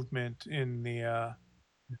movement in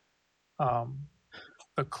um,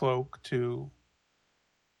 the cloak to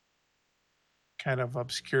kind of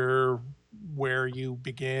obscure where you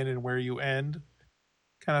begin and where you end,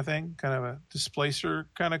 kind of thing, kind of a displacer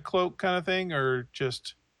kind of cloak kind of thing, or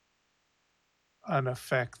just an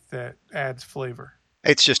effect that adds flavor.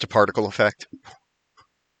 It's just a particle effect.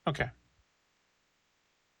 Okay.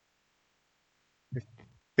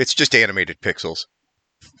 It's just animated pixels.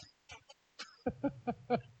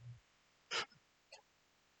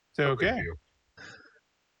 So No big okay. deal.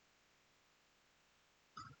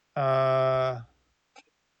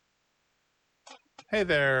 Hey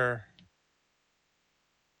there.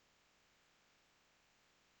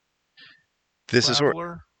 This is where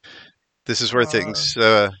Traveler. things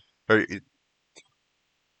are.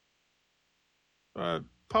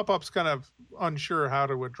 Pop-Up's kind of unsure how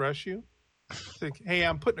to address you. It's like, hey,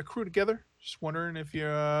 I'm putting a crew together. Just wondering if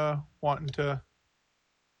you're wanting to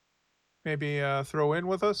maybe throw in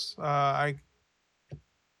with us. I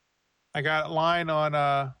got a line on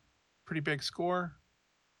a pretty big score.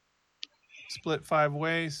 Split 5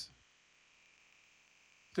 ways.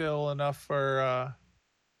 Still enough for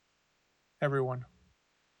everyone.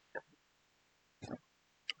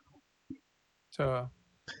 To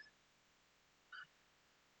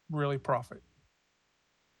really profit.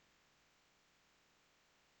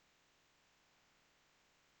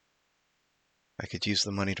 I could use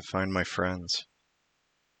the money to find my friends.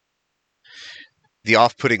 The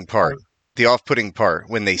off-putting part.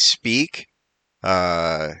 When they speak,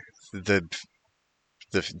 the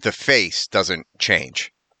the face doesn't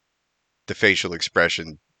change. The facial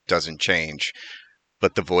expression doesn't change,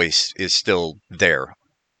 but the voice is still there,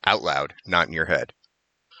 out loud, not in your head.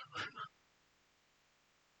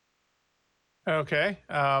 Okay.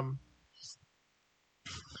 Are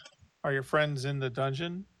your friends in the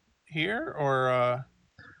dungeon here, or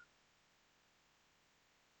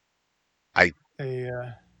I they?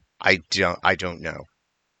 I don't know.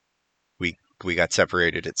 We got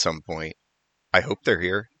separated at some point. I hope they're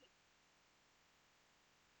here.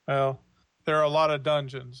 Well, there are a lot of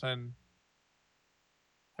dungeons, and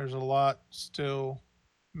there's a lot still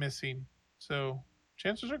missing. So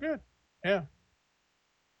chances are good. Yeah.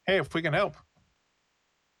 Hey, if we can help,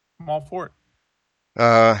 I'm all for it.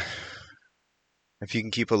 If you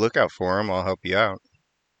can keep a lookout for them, I'll help you out.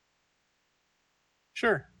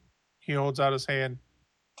 Sure. He holds out his hand.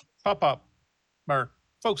 Pop-Up. Or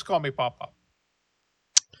folks call me Pop-Up.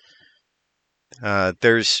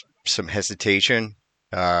 There's some hesitation,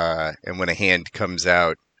 and when a hand comes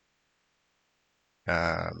out,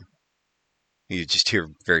 you just hear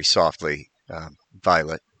very softly,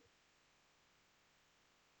 Violet.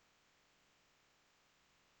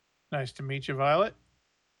 Nice to meet you, Violet.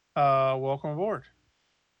 Welcome aboard.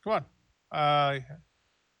 Come on. I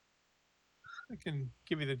can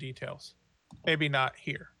give you the details. Maybe not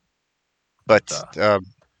here. But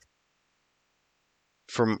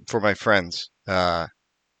for my friends,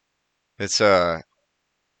 it's an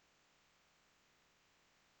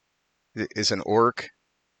orc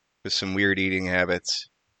with some weird eating habits.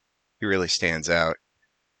 He really stands out,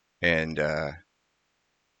 and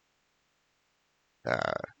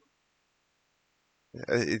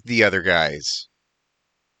the other guys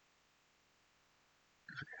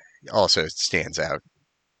also stands out.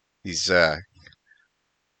 He's kind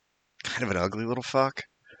of an ugly little fuck.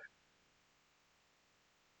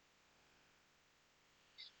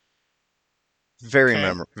 Very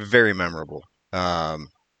Okay. very memorable.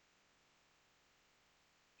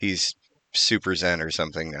 He's super zen or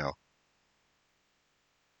something now.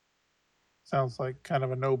 Sounds like kind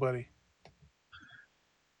of a nobody.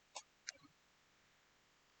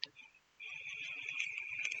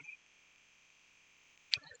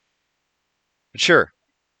 But sure,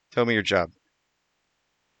 tell me your job.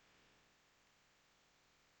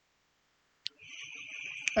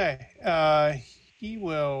 Hey, he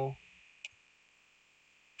will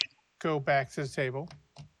go back to the table,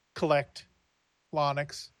 collect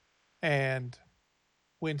Lonix and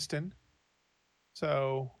Winston.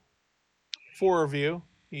 So 4 of you.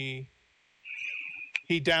 He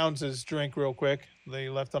downs his drink real quick. They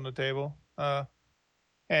left on the table.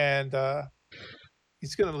 And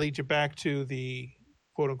he's going to lead you back to the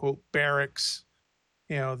quote unquote barracks.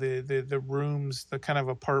 You know, the rooms, the kind of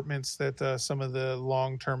apartments that some of the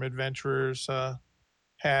long-term adventurers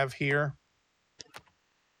have here.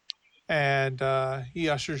 And he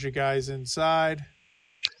ushers you guys inside.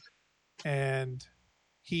 And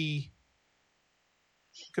he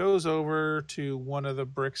goes over to one of the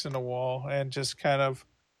bricks in the wall and just kind of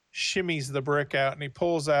shimmies the brick out. And he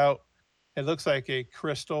pulls out, it looks like a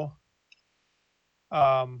crystal.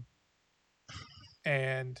 And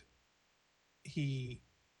he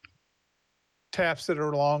taps it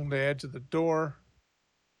along the edge of the door,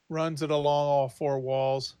 runs it along all 4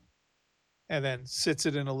 walls, and then sits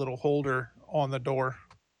it in a little holder on the door.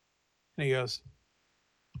 And he goes,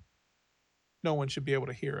 no one should be able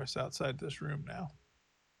to hear us outside this room now.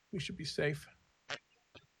 We should be safe.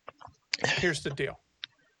 Here's the deal.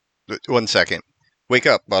 1 second. Wake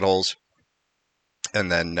up, buttholes.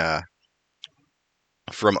 And then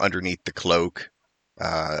from underneath the cloak,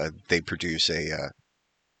 they produce a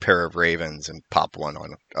pair of ravens and pop one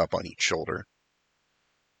up on each shoulder.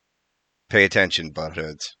 Pay attention,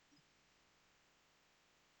 buttheads.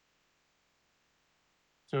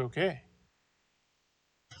 It's okay.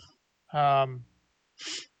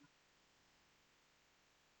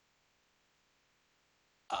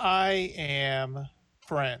 I am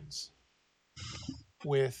friends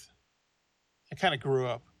with, I kind of grew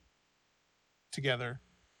up together,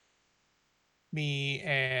 me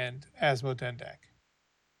and Asmo Dendak,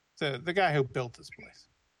 the guy who built this place.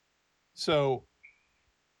 So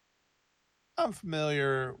I'm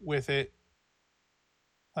familiar with it,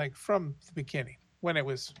 like from the beginning, when it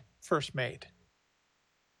was first made.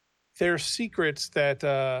 There's secrets that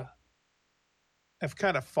have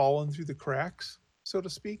kind of fallen through the cracks, so to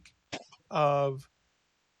speak, of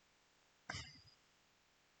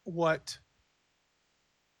what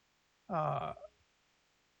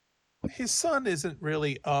his son isn't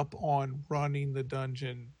really up on running the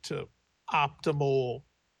dungeon to optimal,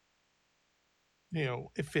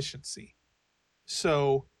 efficiency.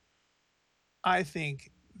 So I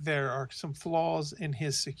think there are some flaws in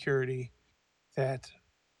his security that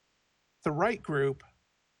the right group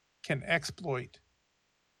can exploit,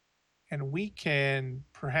 and we can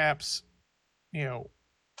perhaps,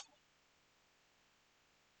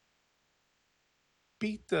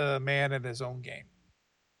 beat the man at his own game.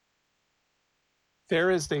 There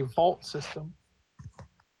is a vault system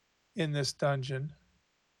in this dungeon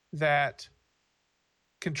that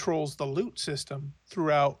controls the loot system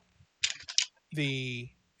throughout the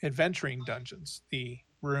adventuring dungeons, the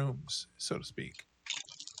rooms, so to speak.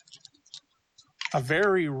 A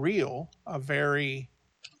very real, a very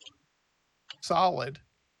solid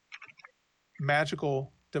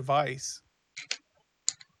magical device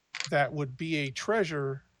that would be a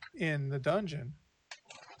treasure in the dungeon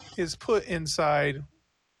is put inside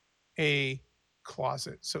a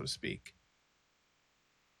closet, so to speak.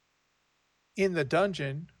 In the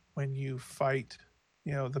dungeon, when you fight,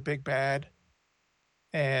 the big bad,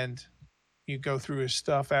 and you go through his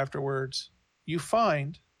stuff afterwards, you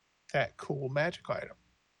find that cool magic item.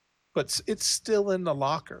 But it's still in the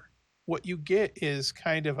locker. What you get is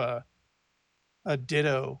kind of a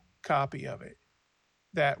ditto copy of it,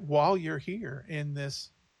 that while you're here in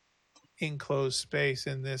this enclosed space,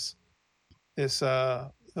 in this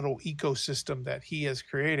little ecosystem that he has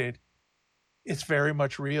created, it's very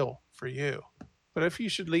much real for you. But if you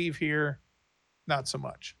should leave here, not so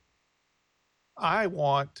much. I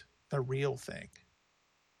want the real thing.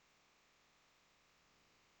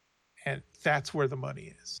 And that's where the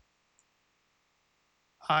money is.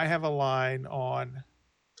 I have a line on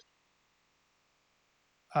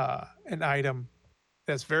an item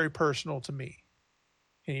that's very personal to me.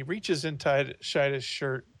 And he reaches inside his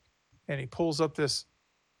shirt and he pulls up this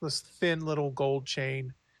thin little gold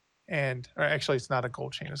chain. Or actually, it's not a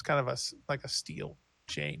gold chain. It's kind of like a steel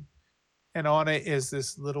chain. And on it is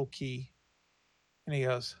this little key. And he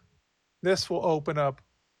goes, this will open up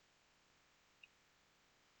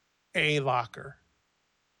a locker.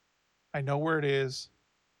 I know where it is.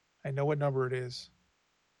 I know what number it is.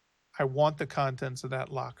 I want the contents of that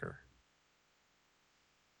locker.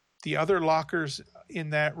 The other lockers in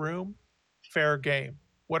that room, fair game.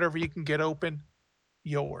 Whatever you can get open,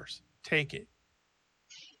 yours. Take it.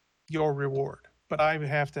 Your reward. But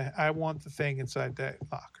I want the thing inside that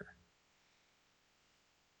locker.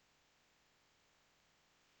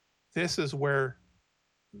 This is where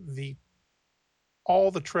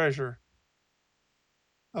all the treasure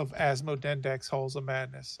of Asmodendex Halls of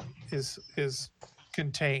Madness is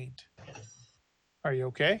contained. Are you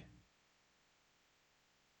okay?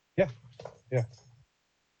 Yeah.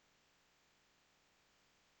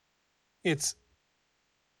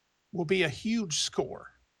 Will be a huge score.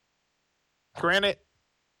 Granted,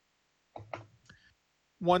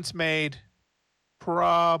 once made,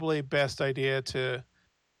 probably best idea to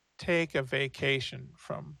take a vacation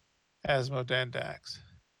from Asmodendax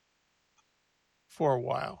for a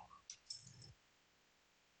while.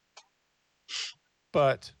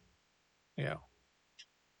 But,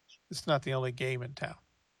 it's not the only game in town.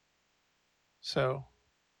 So,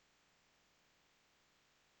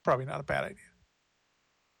 probably not a bad idea.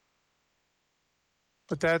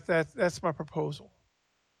 But that's my proposal.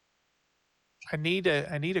 I need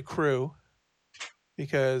a crew,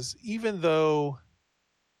 because even though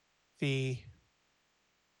the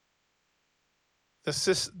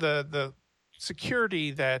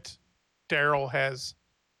security that Daryl has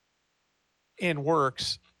in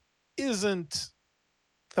works isn't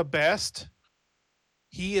the best,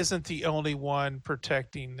 he isn't the only one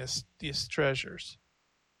protecting these treasures.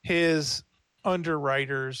 His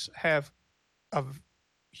underwriters have a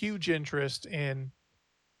huge interest in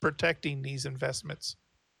protecting these investments.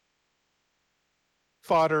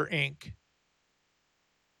 Fodder Inc.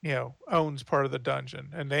 Owns part of the dungeon,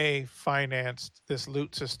 and they financed this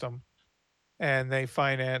loot system, and they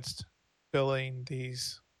financed filling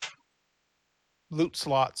these loot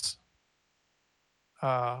slots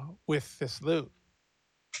with this loot.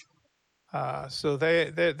 So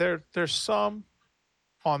there's some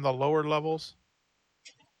on the lower levels,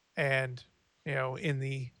 and in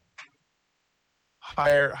the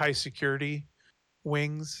high security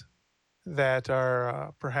wings that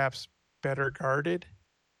are perhaps better guarded.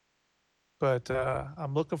 But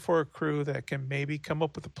I'm looking for a crew that can maybe come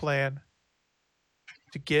up with a plan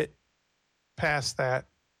to get past that,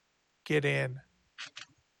 get in,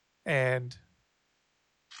 and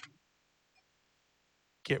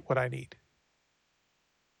get what I need.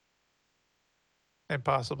 And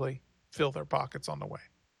possibly fill their pockets on the way.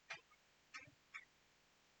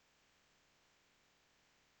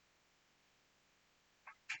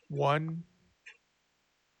 One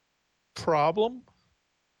problem,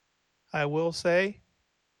 I will say,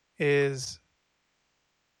 is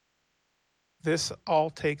this all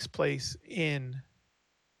takes place in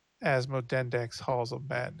Asmodendex Halls of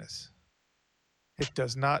Madness. It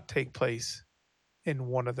does not take place in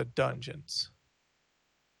one of the dungeons.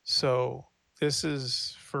 So this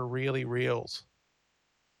is for really reals.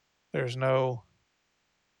 There's no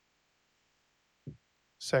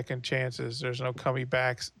second chances. There's no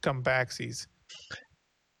comebacksies.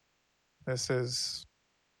 This is...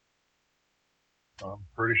 I'm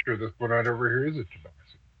pretty sure this one right over here is a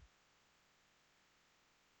tabaxi.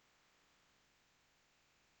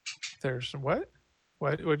 There's what?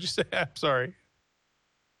 What'd you say? I'm sorry.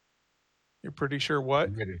 You're pretty sure what?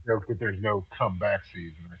 I made a joke that there's no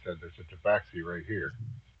comebacksies, and I said there's a tabaxi right here.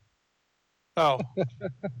 Oh.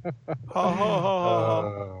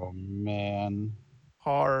 Oh, man.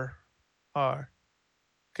 R.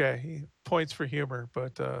 Okay, points for humor,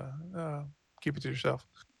 but keep it to yourself.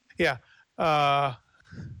 Yeah. I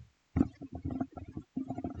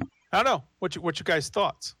don't know. What you guys'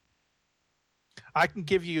 thoughts? I can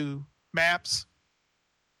give you maps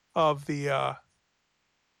of the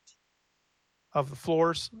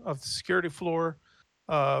floors, of the security floor,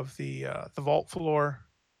 of the vault floor,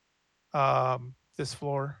 this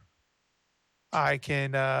floor. I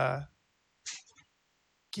can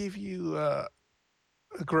give you a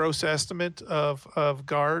gross estimate of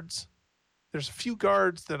guards. There's a few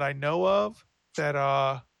guards that I know of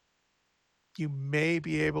that you may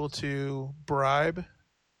be able to bribe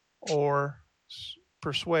or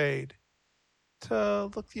persuade to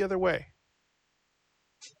look the other way.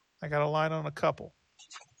 I got a line on a couple.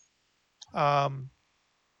 And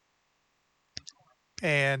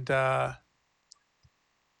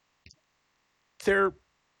there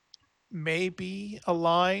may be a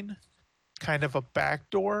line, kind of a back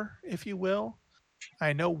door, if you will.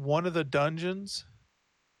 I know one of the dungeons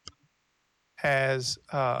has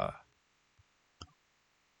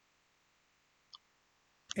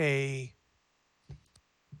it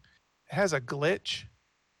has a glitch,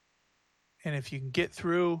 and if you can get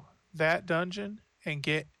through that dungeon and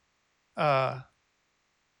get there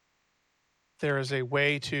is a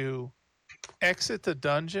way to exit the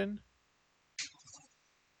dungeon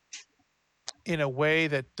in a way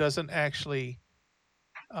that doesn't actually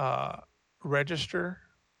register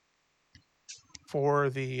for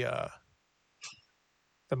the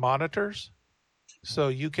monitors, so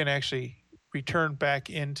you can actually return back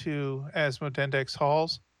into Asmodendex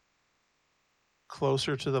halls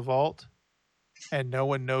closer to the vault, and no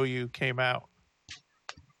one know you came out.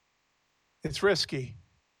 It's risky.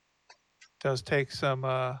 Does take some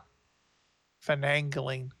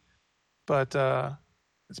finagling, but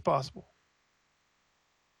it's possible.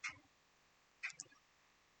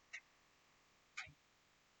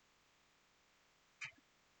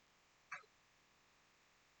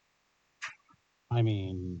 I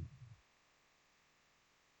mean,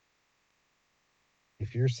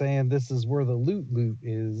 if you're saying this is where the loot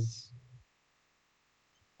is,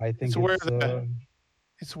 I think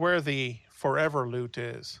It's where the forever loot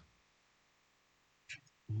is.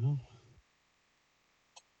 well,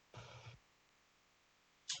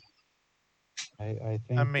 I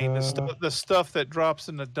think. I mean, the stuff that drops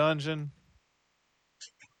in the dungeon,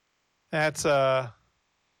 that's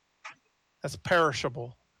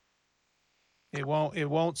perishable. It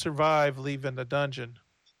won't survive leaving the dungeon.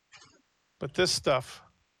 But this stuff,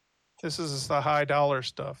 this is the high dollar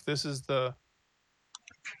stuff. This is the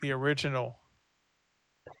original.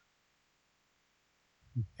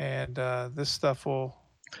 And this stuff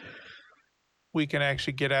we can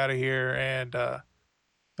actually get out of here, and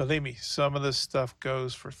believe me, some of this stuff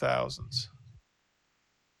goes for thousands.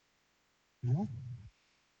 Well,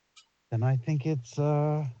 then I think it's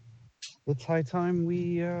high time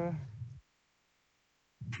we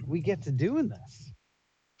get to doing this.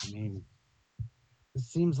 I mean, it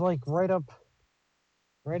seems like right up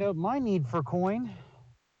my need for coin.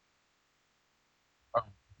 How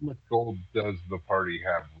much gold does the party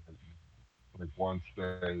have? Like once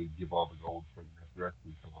they give all the gold for the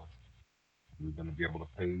directly to us, are we going to be able to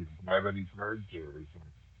pay have any cards, or is it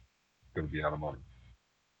going to be out of money?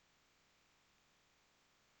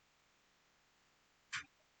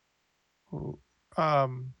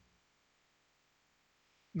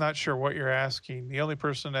 Not sure what you're asking. The only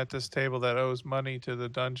person at this table that owes money to the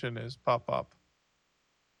dungeon is Pop Pop.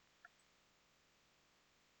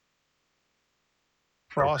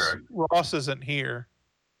 Ross isn't here.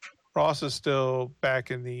 Ross is still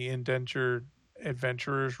back in the indentured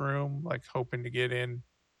adventurers room, like hoping to get in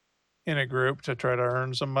a group to try to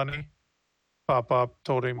earn some money. Pop Pop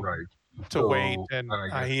told him to wait, and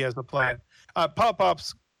he has a plan. Pop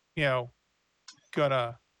Pop's,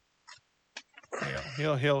 gonna,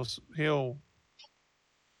 he'll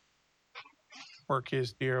work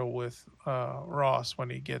his deal with Ross when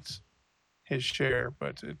he gets his share,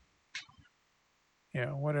 but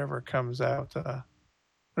whatever comes out,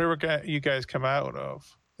 whatever you guys come out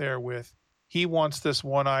of there with, he wants this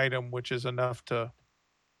one item, which is enough to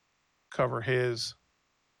cover his,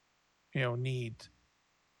 need.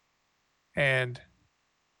 And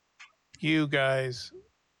you guys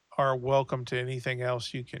are welcome to anything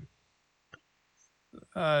else you can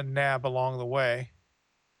nab along the way,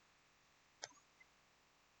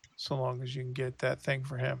 so long as you can get that thing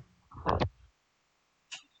for him.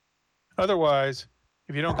 Otherwise,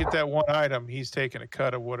 if you don't get that one item, he's taking a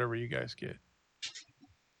cut of whatever you guys get.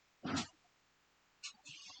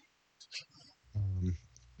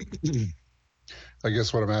 I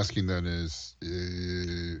guess what I'm asking then is,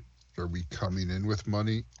 are we coming in with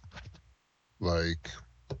money? Like,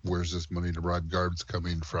 where's this money to bribe guards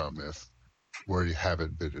coming from if we already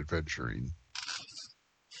haven't been adventuring?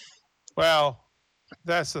 Well,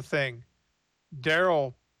 that's the thing.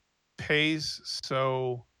 Daryl pays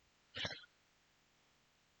so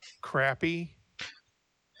crappy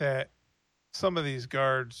that some of these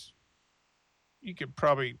guards you could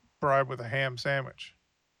probably bribe with a ham sandwich,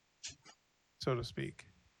 so to speak.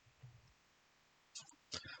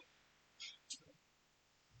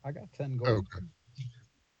 I got 10 gold.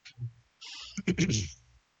 Okay.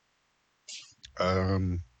 I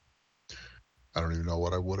don't even know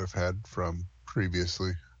what I would have had from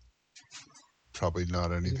previously. Probably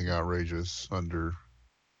not anything outrageous under,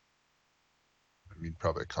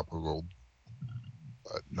 probably a couple of gold,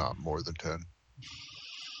 but not more than 10.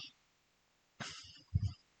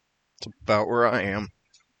 It's about where I am.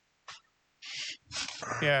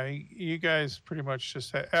 Yeah, you guys pretty much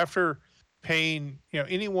just after paying,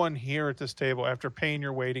 anyone here at this table, after paying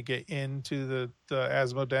your way to get into the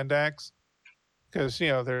Asmodendax, because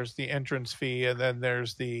there's the entrance fee, and then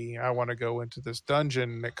there's the I want to go into this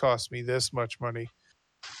dungeon and it costs me this much money.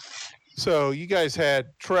 So you guys had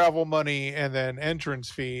travel money and then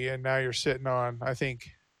entrance fee, and now you're sitting on, I think,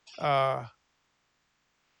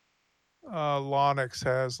 Lonix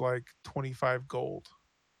has like 25 gold.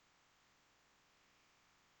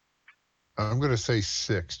 I'm going to say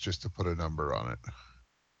 6 just to put a number on it.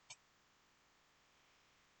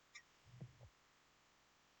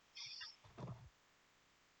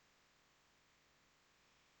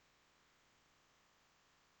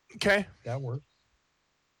 Okay. That works.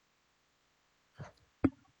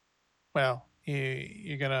 Well,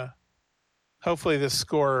 you're gonna. Hopefully, this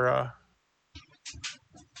score,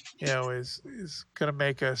 is gonna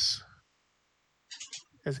make us.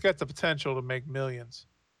 It's got the potential to make millions,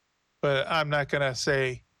 but I'm not gonna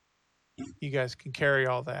say you guys can carry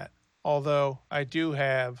all that. Although I do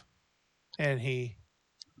have, and he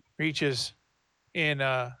reaches in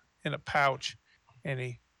a pouch, and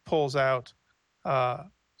he pulls out a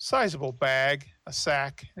sizable bag, a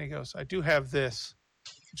sack, and he goes, "I do have this.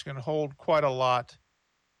 It's going to hold quite a lot.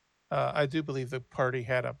 I do believe the party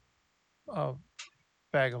had a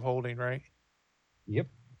bag of holding, right?" Yep.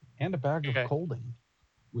 And a bag Okay. of colding,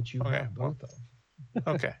 which you Okay, have both of.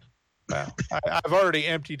 Okay. Well, I've already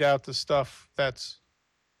emptied out the stuff that's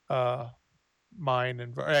mine,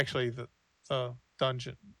 and actually the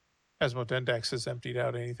dungeon Asmodendex has emptied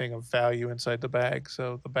out anything of value inside the bag,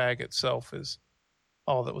 so the bag itself is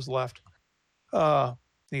all that was left.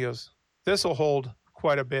 He goes, "This will hold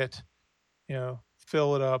quite a bit.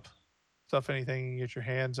 Fill it up, stuff anything you can get your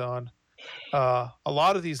hands on. A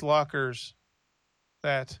lot of these lockers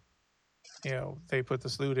that they put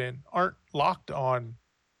this loot in aren't locked on.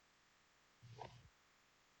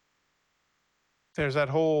 There's that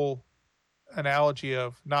whole analogy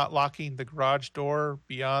of not locking the garage door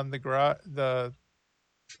beyond the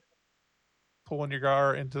pulling your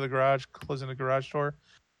car into the garage, closing the garage door.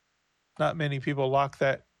 Not many people lock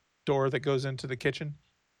that door that goes into the kitchen.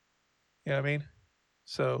 You know what I mean?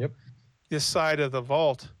 So Yep. This side of the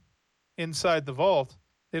vault, inside the vault,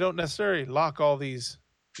 they don't necessarily lock all these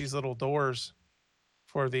little doors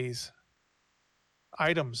for these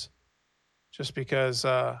items, just because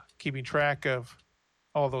keeping track of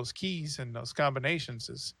all those keys and those combinations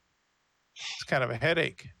it's kind of a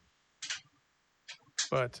headache.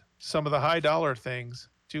 But some of the high dollar things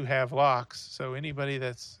do have locks, so anybody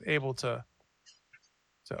that's able to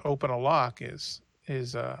open a lock is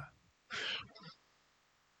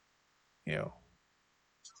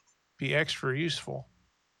be extra useful.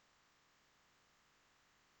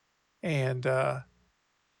 And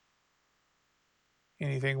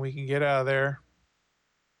anything we can get out of there,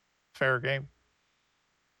 fair game.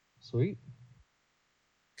 Sweet.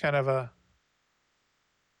 Kind of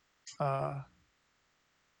a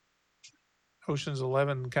Ocean's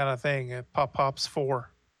 11 kind of thing, a Pops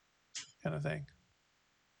 4 kind of thing.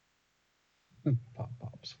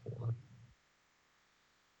 Pops 4.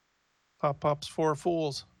 Pops 4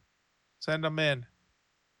 fools. Send them in.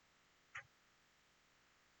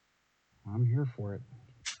 I'm here for it.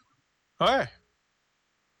 All right.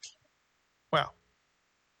 Well,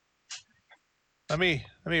 let me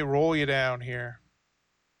roll you down here.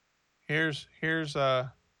 Here's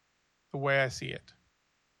the way I see it.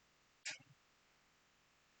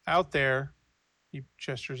 Out there, he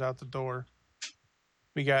gestures out the door.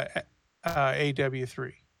 We got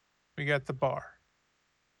AW3. We got the bar.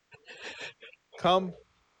 Come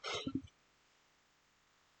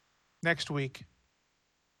next week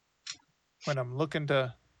when I'm looking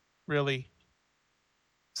to really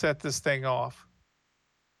set this thing off.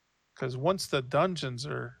 Because once the dungeons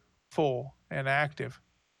are full and active,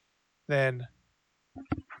 then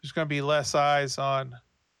there's going to be less eyes on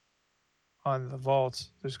the vaults.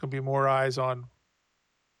 There's going to be more eyes on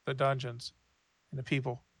the dungeons and the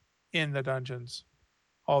people in the dungeons.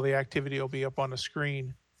 All the activity will be up on the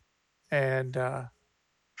screen, and a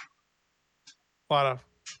lot of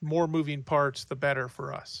more moving parts, the better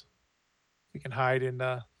for us. We can hide in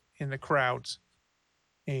the crowds.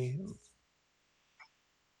 He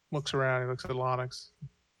looks around. He looks at Lonix,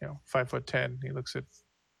 5'10". He looks at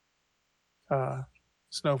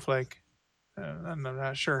Snowflake. I'm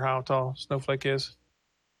not sure how tall Snowflake is,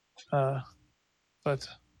 but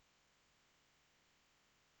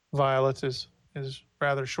Violet is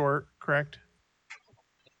rather short, correct?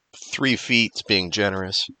 3 feet being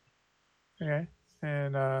generous. Okay.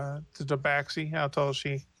 And the Tabaxi, how tall is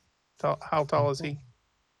she? How tall is he?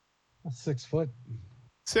 6 foot.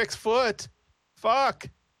 6 foot. Fuck.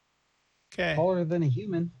 Okay. Taller than a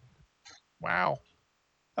human. Wow.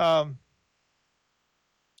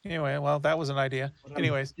 Anyway, well, that was an idea. But I'm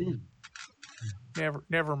Anyways, dead.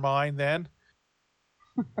 never mind then.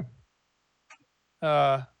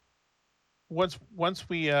 uh, once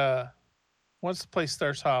the place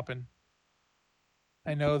starts hopping,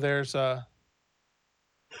 I know there's a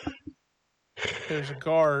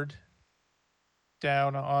guard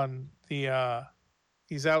down on the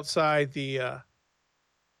he's outside the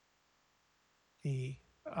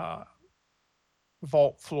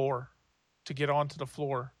vault floor to get onto the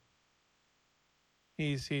floor.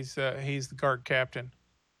 He's the guard captain.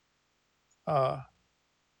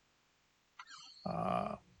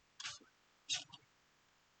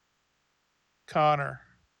 Connor,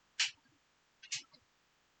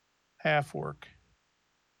 half work.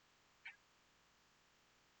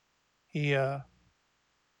 He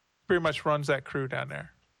pretty much runs that crew down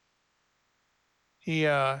there. He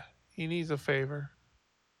needs a favor.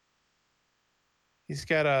 He's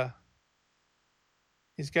got a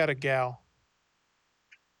gal.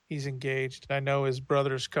 He's engaged. I know his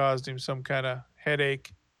brother's caused him some kind of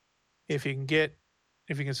headache. If he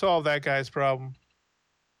can solve that guy's problem,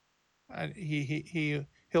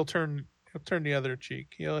 he'll turn the other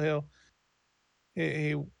cheek. He'll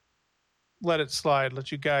let it slide.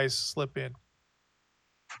 Let you guys slip in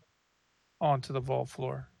onto the vault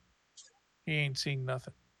floor. He ain't seen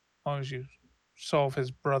nothing, as long as you solve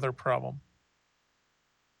his brother problem.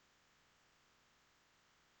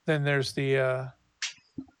 Then there's the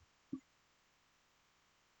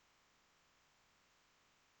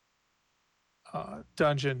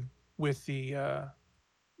dungeon with the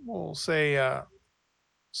we'll say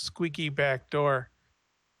squeaky back door.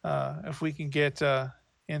 If we can get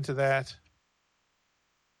into that,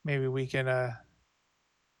 maybe we can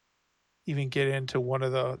even get into one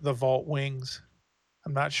of the vault wings.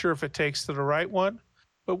 I'm not sure if it takes to the right one,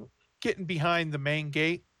 but getting behind the main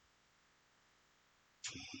gate,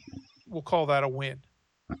 we'll call that a win.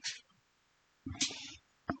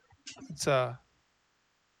 It's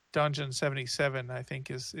Dungeon 77, I think,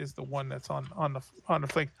 is the one that's on the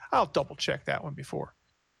flank. I'll double check that one before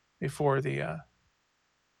the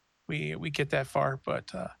we get that far,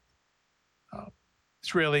 but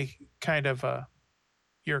it's really kind of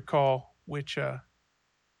your call which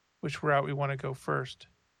route we want to go first.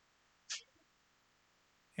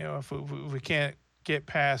 You know, if we can't get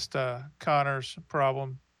past Connor's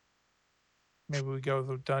problem, maybe we go to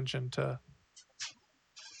the dungeon to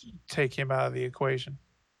take him out of the equation.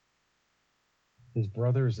 His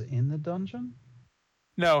brother's in the dungeon?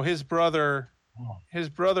 No, his brother Oh. his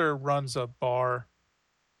brother runs a bar.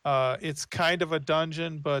 It's kind of a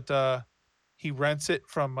dungeon, but he rents it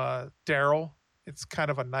from Daryl. It's kind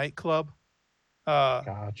of a nightclub.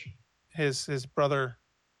 Gotcha. His brother,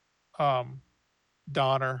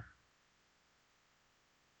 Donner.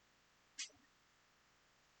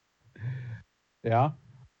 Yeah.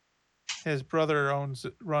 His brother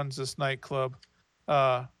runs this nightclub,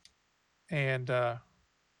 and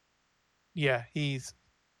yeah,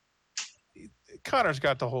 Connor's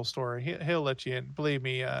got the whole story. He'll let you in. Believe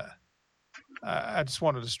me, I just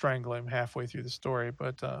wanted to strangle him halfway through the story,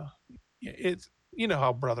 but it's, you know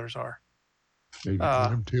how brothers are. Maybe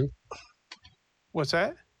eat him too. What's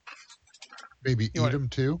that? Maybe You eat want- him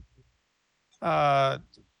too. I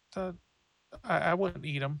wouldn't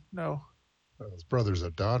eat him. No. His brother's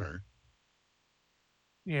a Donner.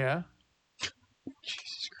 Yeah,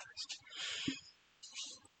 Jesus Christ.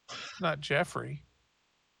 not Jeffrey.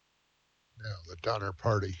 No, the Donner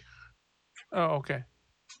Party. Oh, okay.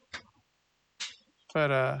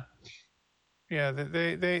 But yeah,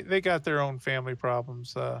 they got their own family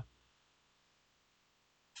problems.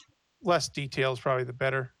 Less details probably the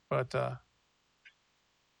better, but they're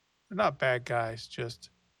not bad guys,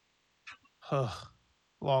 just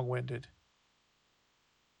long-winded.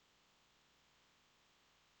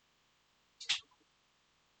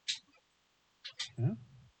 Yeah.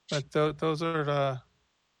 But those are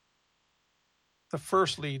the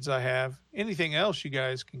first leads I have. Anything else you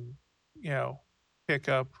guys can, pick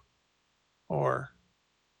up or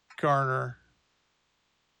garner,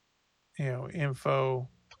 info.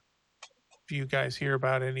 If you guys hear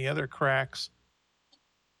about any other cracks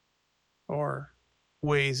or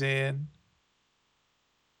ways in,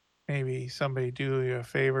 maybe somebody do you a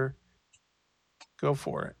favor, go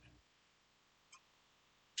for it.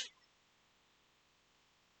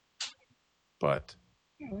 But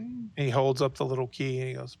he holds up the little key and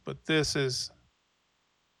he goes, but this is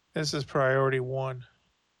priority one.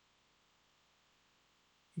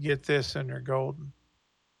 You get this and you're golden.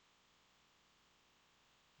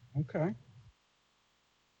 Okay.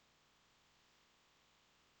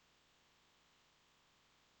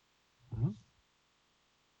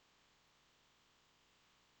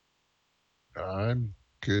 I'm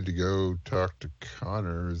good to go talk to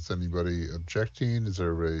Connor. Is anybody objecting? Is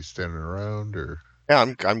everybody standing around or? Yeah,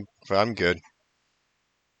 I'm good.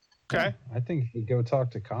 Okay. I think if we go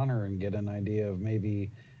talk to Connor and get an idea of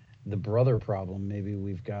maybe the brother problem, maybe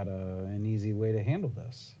we've got an easy way to handle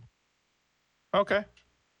this. Okay.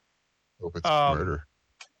 Hope it's Um, murder.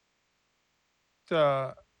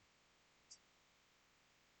 The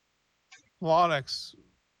Lonix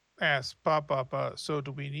asks Pop, so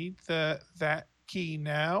do we need that key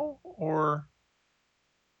now, or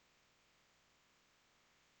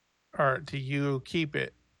do you keep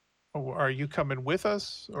it? Or are you coming with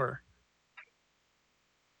us, or?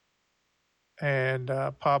 And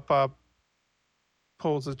Pop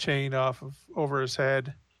pulls a chain off of over his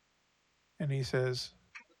head, and he says,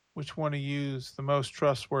 "Which one of you is the most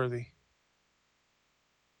trustworthy?"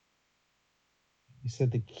 You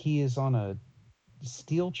said the key is on a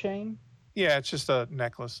steel chain? Yeah, it's just a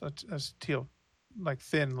necklace, a steel, like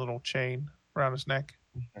thin little chain around his neck.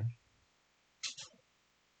 Okay.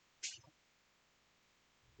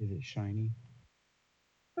 Is it shiny?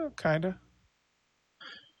 Kinda.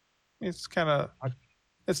 It's kind of.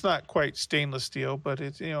 It's not quite stainless steel, but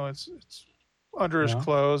it's it's under his Yeah.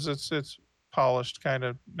 clothes. It's polished, kind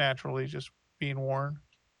of naturally, just being worn.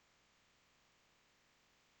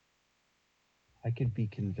 I could be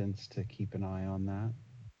convinced to keep an eye on that.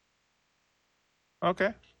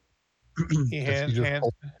 Okay. He Does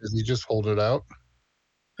he just hold it out?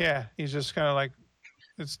 Yeah, he's just kind of like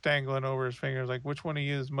it's dangling over his fingers. Like, which one of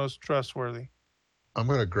you is most trustworthy? I'm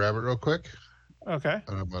gonna grab it real quick Okay.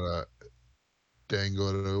 and I'm gonna dangle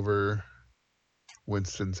it over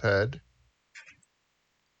Winston's head.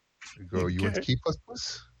 And go, you want the Okay. key,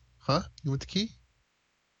 plus? Huh? You want the key?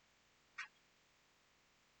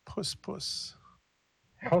 Puss.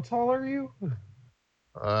 How tall are you?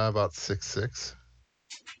 About 6'6".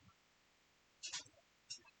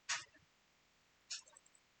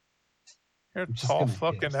 You're a I'm just tall gonna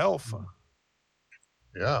fucking hiss. elf.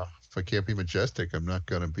 Yeah. If I can't be majestic, I'm not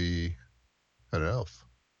gonna be an elf.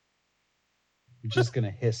 I'm just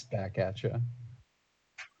gonna hiss back at you.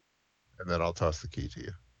 And then I'll toss the key to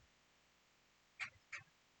you.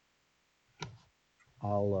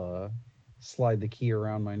 I'll slide the key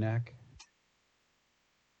around my neck.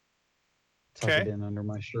 Tuck Okay. it in under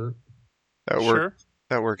my shirt. Sure.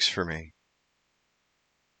 That works for me.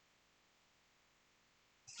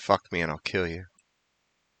 Fuck me and I'll kill you.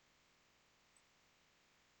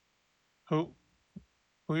 Who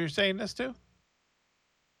you're saying this to?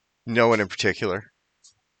 No one in particular.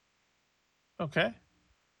 Okay.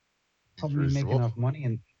 Help me make Reasonable. enough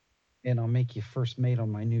money and I'll make you first mate on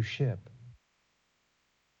my new ship.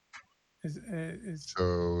 Is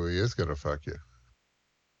So he is gonna fuck you.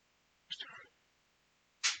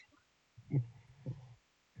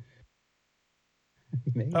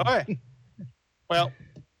 Maybe. okay. Well,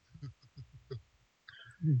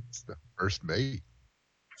 It's the first mate.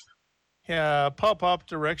 yeah. Pop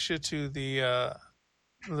directs you to the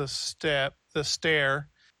stair.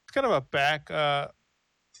 It's kind of a back.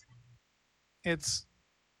 It's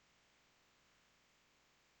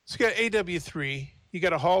so you got AW3. You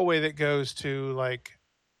got a hallway that goes to like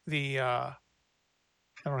the. I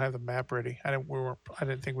don't have the map ready. I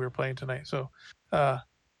didn't think we were playing tonight, so I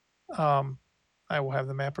will have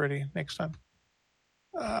the map ready next time.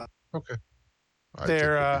 Okay. I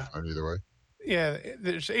They're, think we'll be fine either way. Yeah,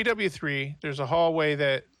 there's AW3. There's a hallway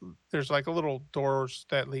that there's like a little doors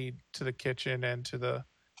that lead to the kitchen and to the,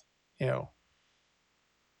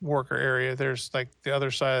 worker area. There's like the other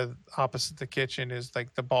side opposite the kitchen is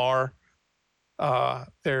like the bar.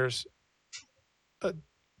 There's a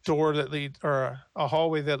door that leads or a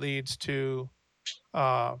hallway that leads to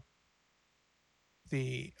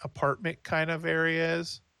the apartment kind of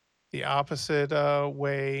areas. The opposite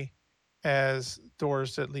way as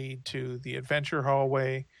doors that lead to the adventure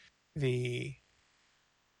hallway, the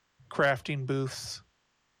crafting booths,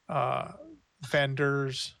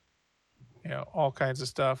 vendors, all kinds of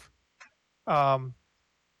stuff. Kind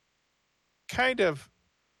of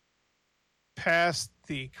past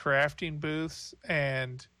the crafting booths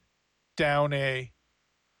and down a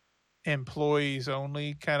employees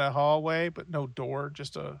only kind of hallway, but no door,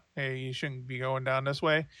 just hey, you shouldn't be going down this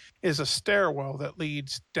way, is a stairwell that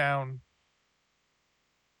leads down.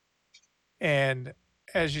 And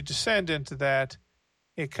as you descend into that,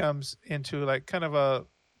 it comes into like kind of a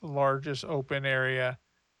largest open area,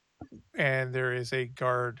 and there is a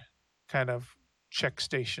guard kind of check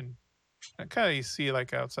station. Kind of you see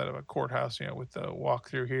like outside of a courthouse, with the walk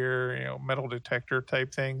through here, metal detector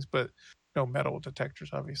type things, but no metal detectors,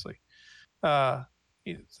 obviously.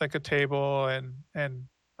 It's like a table and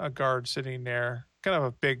a guard sitting there, kind of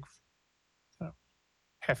a big,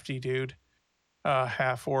 hefty dude,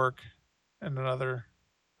 half orc, and another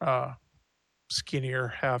skinnier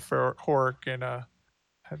half orc, and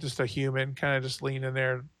just a human, kind of just leaning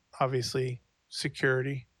there. Obviously,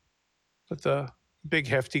 security, but the big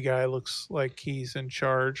hefty guy looks like he's in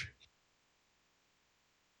charge.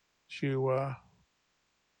 You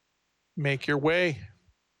make your way.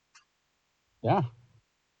 Yeah.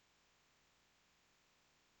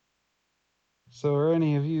 So are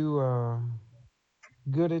any of you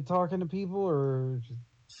good at talking to people, or just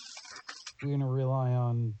you're gonna rely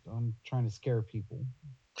on trying to scare people?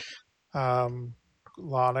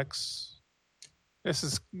 Lonix. This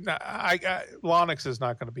is Lonix is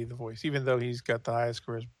not going to be the voice, even though he's got the highest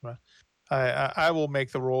charisma. I will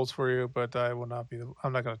make the rolls for you, but I will not be.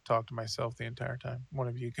 I'm not going to talk to myself the entire time. One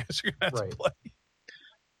of you guys are going to have to play.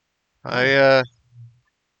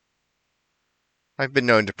 I've been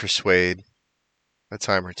known to persuade a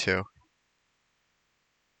time or two.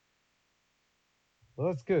 Well,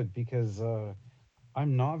 that's good because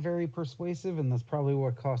I'm not very persuasive, and that's probably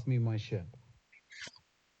what cost me my ship.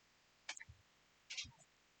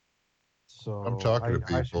 So I'm talking to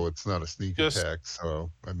people. It's not a sneak attack, so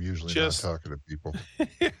I'm usually not talking to people.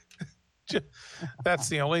 That's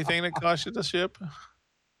the only thing that cost you the ship?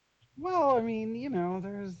 Well, I mean,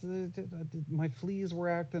 there's my fleas were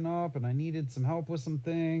acting up, and I needed some help with some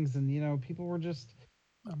things, and people were just.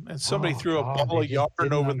 And somebody threw a ball of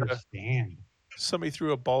yarn over the. Somebody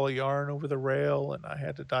threw a ball of yarn over the rail, and I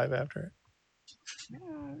had to dive after it. Yeah,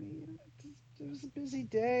 I mean, it was a busy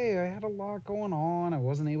day. I had a lot going on. I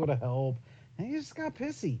wasn't able to help, and he just got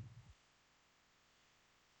pissy.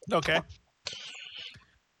 Okay.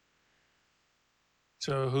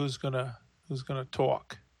 So who's gonna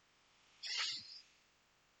talk?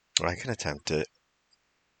 I can attempt it.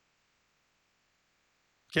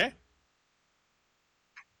 Okay.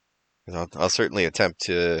 I'll certainly attempt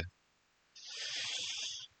to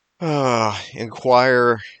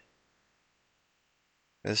inquire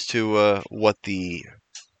as to what the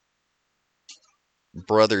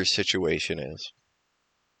brother's situation is.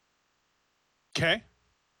 Okay.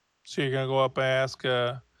 So you're going to go up and ask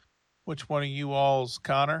which one of you all's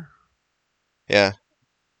Connor? Yeah.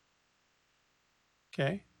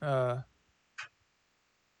 Okay.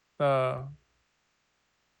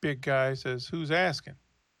 Big guy says, who's asking?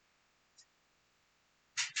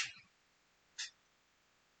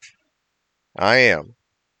 I am.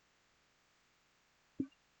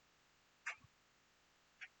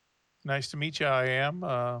 Nice to meet you. I am.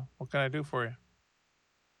 What can I do for you?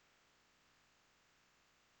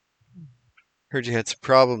 Heard you had some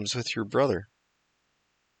problems with your brother.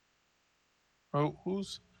 Oh,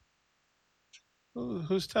 who's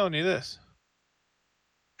telling you this?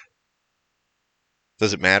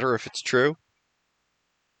 Does it matter if it's true?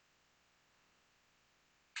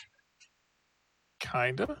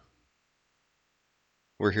 Kinda.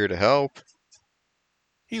 We're here to help.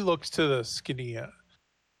 He looks to the skinny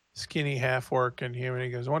half orc and him, and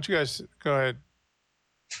he goes, "Why don't you guys go ahead,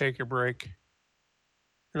 take your break?"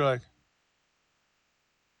 You're like,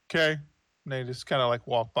 "Okay." And they just kind of like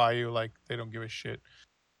walk by you, like they don't give a shit.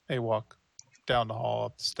 They walk down the hall,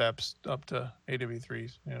 up the steps, up to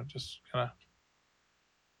AW3s. Just kind of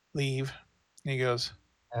leave. And he goes,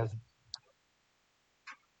 as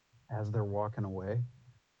they're walking away.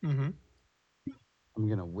 Mm-hmm. I'm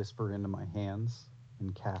gonna whisper into my hands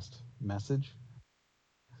and cast message.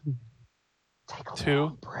 Take a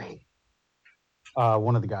long break.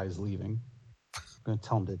 One of the guys leaving. I'm gonna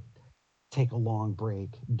tell him to take a long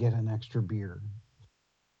break, get an extra beer.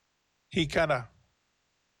 He kind of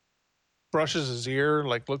brushes his ear,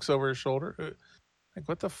 like looks over his shoulder. Like,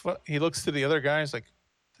 what the fuck? He looks to the other guy. He's like,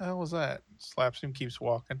 what the hell was that? Slaps him, keeps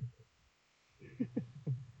walking.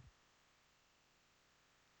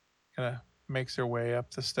 Kind of makes their way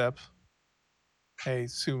up the steps. They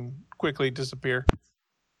soon quickly disappear.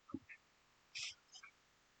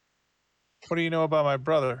 What do you know about my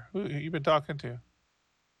brother? Who you been talking to?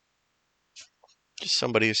 Just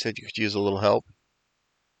somebody who said you could use a little help.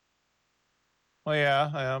 Well,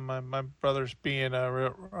 yeah, my brother's being a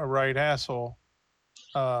right asshole.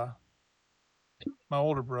 My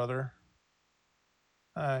older brother.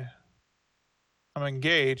 I'm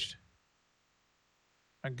engaged.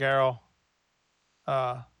 A gal.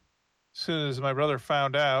 As soon as my brother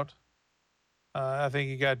found out, I think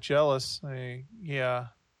he got jealous. He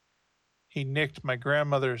nicked my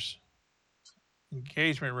grandmother's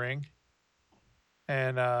engagement ring,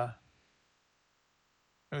 and it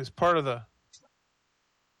was part of the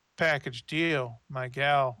package deal. My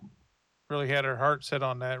gal really had her heart set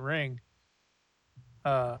on that ring,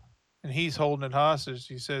 and he's holding it hostage.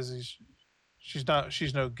 He says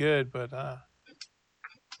she's no good, but I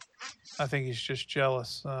think he's just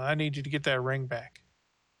jealous. I need you to get that ring back.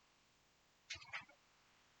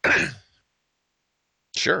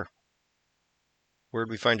 Sure. Where'd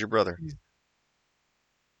we find your brother?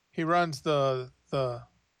 He runs the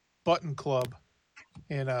Button Club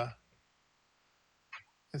in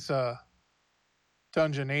it's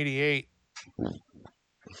Dungeon 88.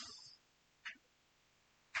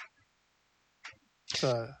 It's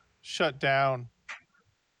shut down.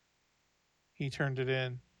 He turned it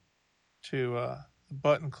in to the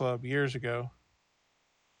Button Club years ago.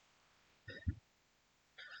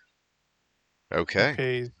 Okay. He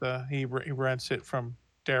pays. He rents it from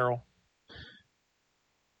Daryl.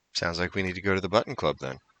 Sounds like we need to go to the Button Club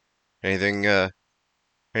then. Anything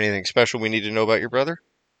special we need to know about your brother?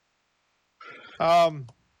 None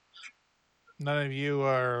of you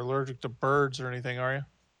are allergic to birds or anything, are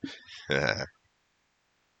you?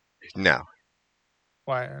 No.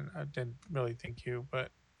 Why? I didn't really think you, but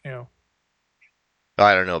you know.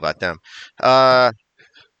 I don't know about them.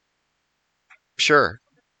 Sure.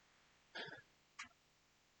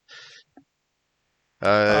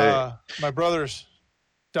 My brother's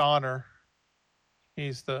Donner.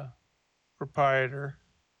 He's the proprietor.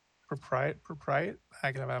 Propriet?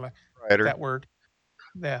 I can have that word.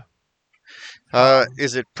 Yeah.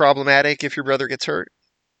 Is it problematic if your brother gets hurt?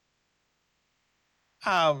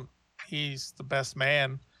 He's the best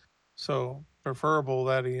man, so preferable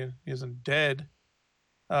that he isn't dead.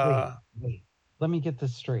 Wait. Let me get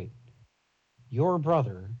this straight. Your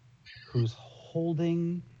brother, who's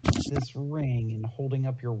holding this ring and holding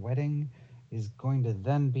up your wedding, is going to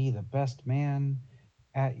then be the best man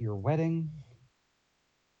at your wedding?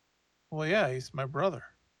 Well, yeah, he's my brother.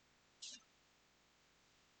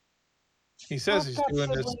 He says he's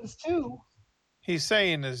doing this too. He's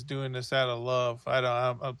saying he's doing this out of love. I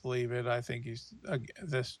don't believe it. I think he's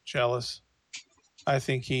this jealous. I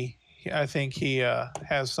think he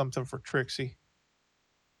has something for Trixie.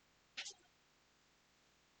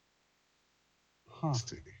 Huh.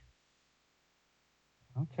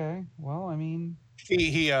 Okay. Well, I mean,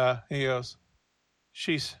 he goes.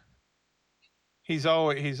 He's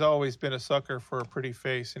always been a sucker for a pretty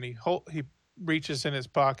face, and he reaches in his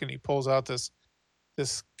pocket and he pulls out this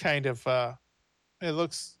kind of it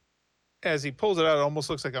looks, as he pulls it out, it almost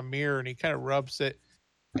looks like a mirror, and he kind of rubs it,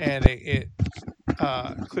 and it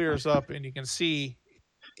clears up, and you can see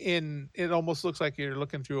it almost looks like you're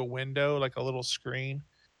looking through a window, like a little screen,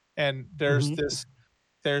 and there's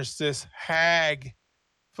this hag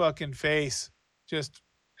fucking face just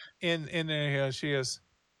in there. She is.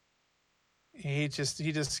 He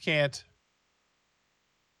just can't.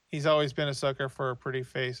 He's always been a sucker for a pretty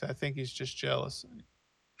face. I think he's just jealous.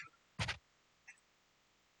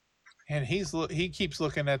 And he keeps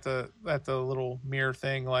looking at the little mirror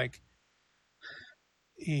thing like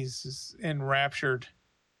he's enraptured.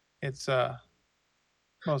 It's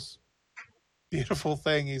most beautiful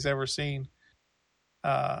thing he's ever seen.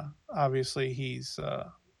 Obviously he's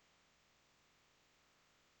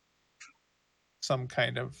some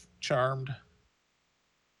kind of charmed.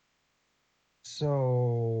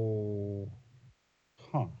 So,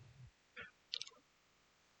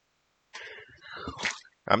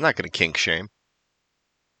 I'm not going to kink shame.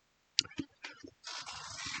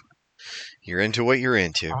 You're into what you're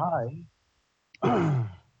into. I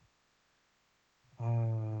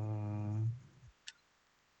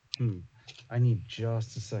need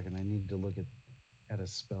just a second. I need to look at a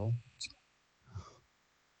spell.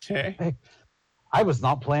 Okay. I was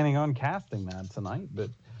not planning on casting that tonight, but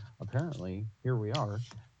apparently here we are.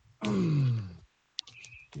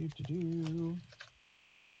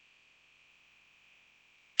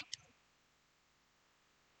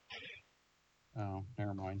 Oh,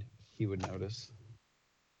 never mind. He would notice.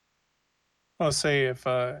 I'll say if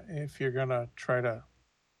you're gonna try to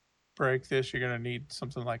break this, you're gonna need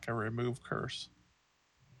something like a remove curse.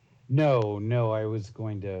 No, I was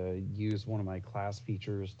going to use one of my class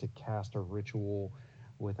features to cast a ritual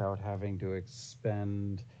without having to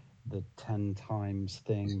expend the 10 times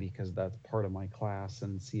thing, because that's part of my class,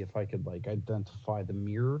 and see if I could like identify the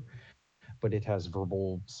mirror, but it has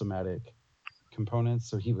verbal somatic components,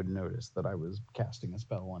 so he would notice that I was casting a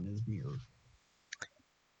spell on his mirror.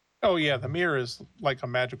 Oh yeah, the mirror is like a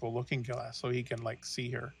magical looking glass, so he can like see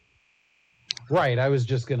her. Right. I was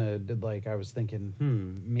just gonna I was thinking,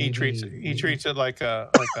 maybe he treats it like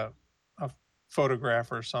a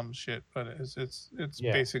photograph or some shit, but it's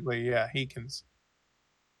basically he can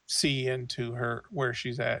see into her where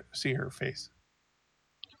she's at, see her face.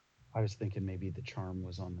 I was thinking maybe the charm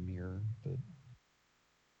was on the mirror, but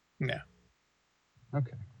No.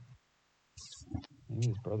 Okay. Maybe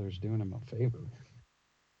his brother's doing him a favor.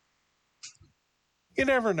 You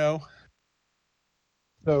never know.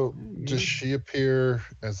 So, Maybe. does she appear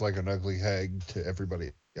as like an ugly hag to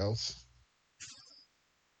everybody else?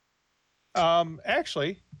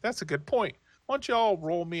 Actually, that's a good point. Why don't y'all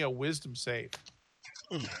roll me a wisdom save?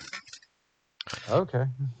 Okay.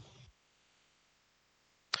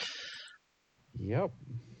 Yep.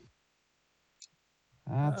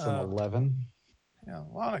 That's an 11. Yeah,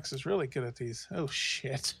 Lonix is really good at these. Oh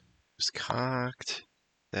shit. It's cocked.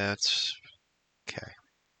 That's okay.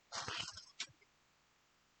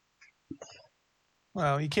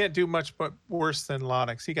 Well, you can't do much but worse than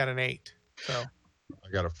Lonix. He got an 8. So. I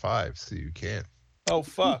got a 5, so you can't. Oh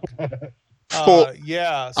fuck. Four.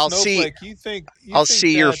 Yeah, I'll see- Snowflake. You think? I'll think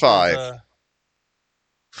see your that is 5.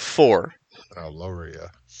 4. I'll lower you.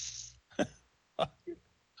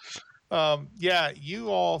 Yeah, you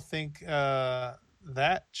all think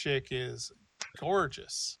that chick is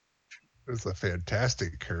gorgeous. It's a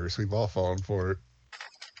fantastic curse. We've all fallen for it.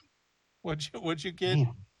 Would you get,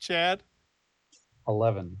 Damn. Chad?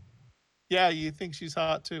 11. Yeah, you think she's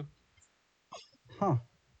hot too? Huh.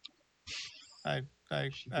 I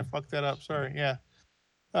fucked that up. Sorry. Yeah.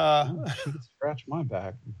 Oh, she could scratch my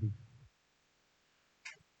back.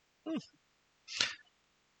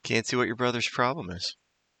 Can't see what your brother's problem is.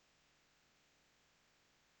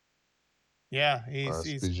 Yeah, Must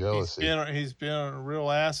he's be jealousy. he's been a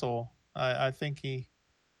real asshole. I think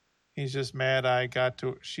he's just mad I got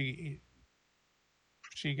to she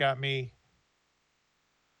got me.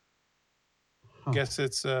 Huh. Guess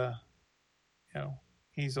it's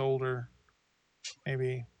he's older.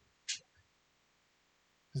 Maybe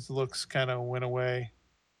his looks kind of went away.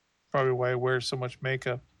 Probably why he wears so much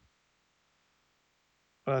makeup.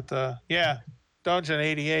 But yeah, Dungeon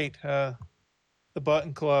 88, the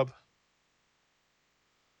Button Club.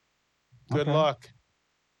 Good Okay. luck.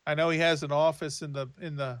 I know he has an office in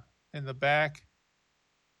the back.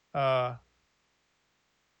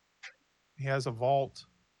 He has a vault.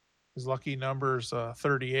 His lucky number's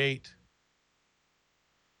 38.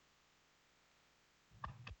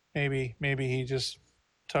 Maybe he just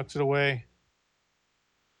tucked it away.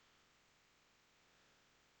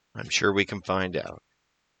 I'm sure we can find out.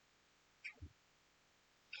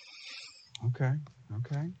 Okay.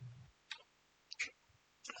 Okay.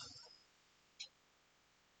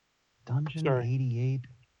 Dungeon Sorry. 88.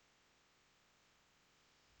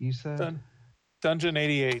 You said? Dungeon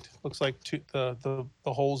 88 looks like the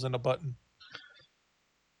holes in a button.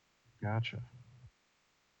 Gotcha.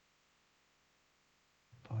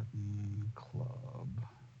 Button Club.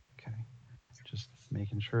 Okay. Just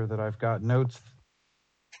making sure that I've got notes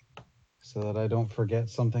so that I don't forget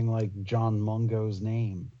something like John Mungo's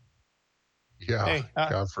name. Yeah, Hey,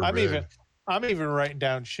 God forbid. I'm even writing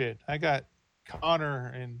down shit. I got Connor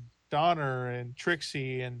and Donner and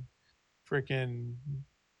Trixie and freaking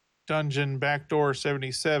Dungeon Backdoor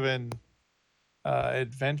 77,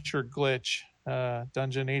 Adventure Glitch,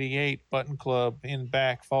 Dungeon 88, Button Club, in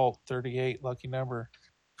back Vault 38, lucky number.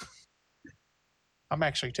 I'm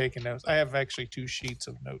actually taking notes. I have actually 2 sheets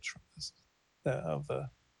of notes from this, of the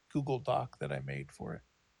Google Doc that I made for it.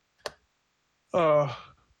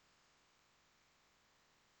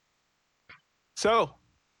 So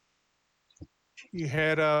you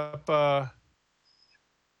head up,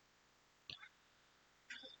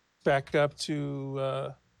 back up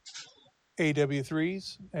to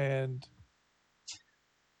AW3s, and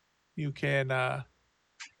you can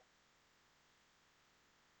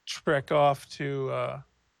trek off to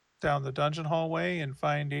down the dungeon hallway and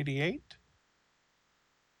find 88.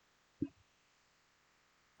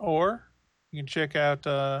 Or you can check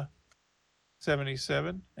out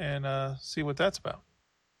 77 and see what that's about.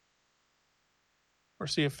 Or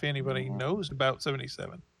see if anybody knows about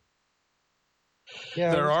 77.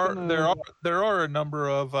 Yeah. There are a number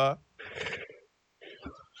of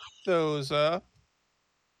those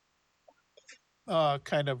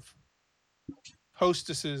kind of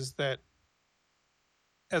hostesses that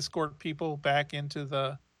escort people back into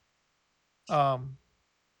the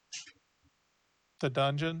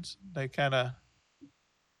dungeons. They kind of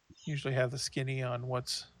usually have the skinny on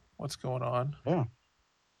what's going on. Yeah.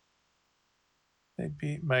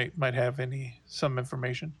 They might have some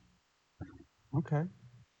information. Okay.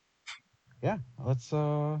 Yeah. Let's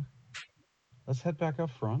head back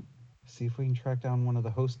up front. See if we can track down one of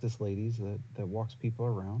the hostess ladies that walks people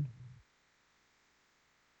around.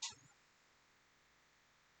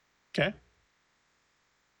 Okay.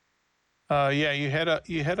 Yeah, you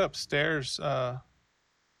head upstairs.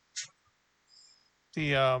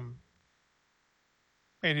 The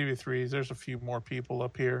ADV3s. There's a few more people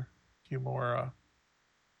up here. A few more.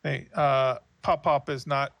 Pop is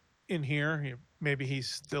not in here. Maybe he's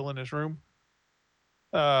still in his room.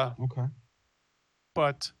 Okay.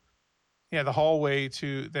 But yeah, the hallway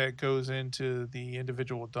that goes into the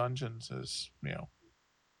individual dungeons is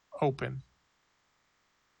open.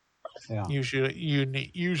 Yeah. Usually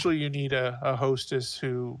you need a hostess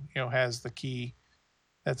who has the key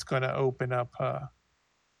that's going to open up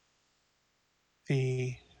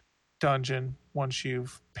the dungeon once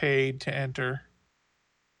you've paid to enter.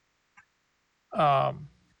 Yeah.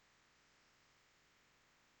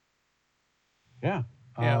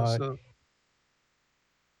 Yeah.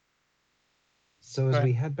 So as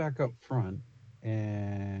we head back up front,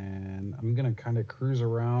 and I'm gonna kind of cruise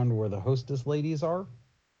around where the hostess ladies are.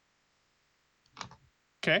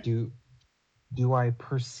 Okay. Do I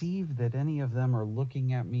perceive that any of them are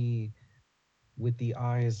looking at me with the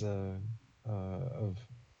eyes of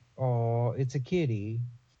oh, it's a kitty?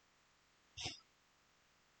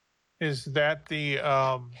 Is that the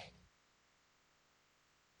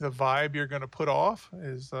vibe you're going to put off?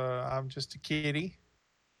 Is I'm just a kitty?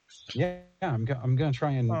 Yeah, I'm gonna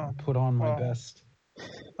try and put on my best. Why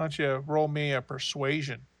don't you roll me a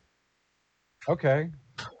persuasion? Okay.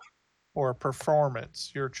 Or a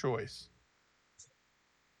performance, your choice.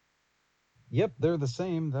 Yep, they're the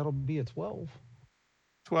same. That'll be a 12.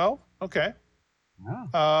 12? Okay.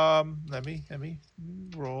 Yeah. Let me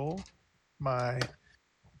roll my.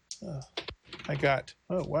 I got.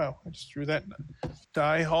 Oh wow! I just threw that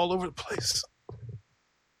die all over the place.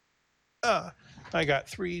 I got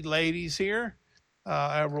 3 ladies here.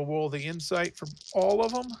 I will roll the insight for all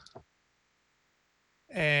of them.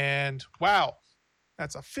 And wow,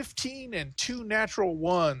 that's a 15 and 2 natural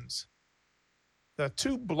ones. The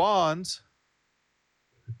 2 blondes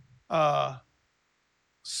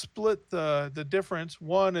split the difference.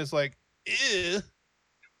 One is like, ew.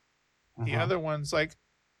 The other one's like,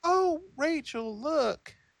 oh, Rachel,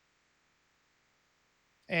 look.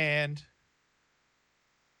 And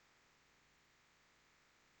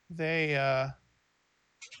they,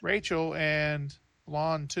 Rachel and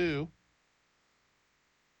Blonde 2,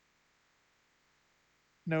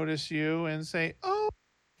 notice you and say, oh,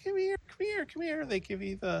 come here. They give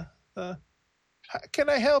you the can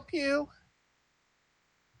I help you?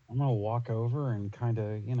 I'm going to walk over and kind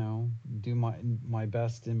of, do my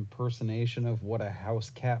best impersonation of what a house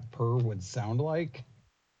cat purr would sound like.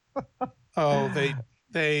 Oh,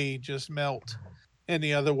 they just melt. And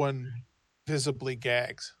the other one visibly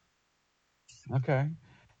gags. Okay.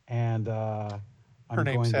 And her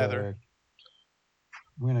name's Heather.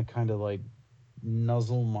 I'm going to kind of like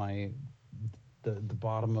nuzzle the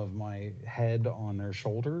bottom of my head on their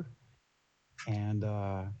shoulder and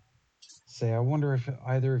say, I wonder if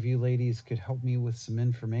either of you ladies could help me with some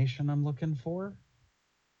information I'm looking for.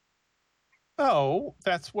 Oh,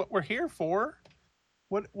 that's what we're here for.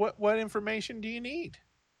 What information do you need?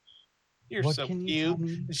 You're so cute.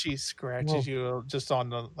 She scratches you just on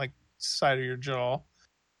the side of your jaw.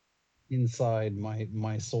 Inside,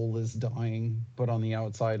 my soul is dying, but on the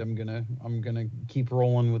outside, I'm gonna keep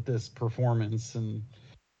rolling with this performance and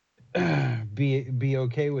be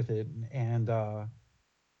okay with it. And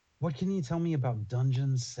what can you tell me about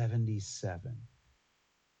Dungeon 77?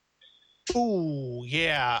 Ooh,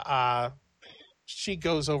 yeah. She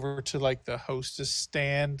goes over to the hostess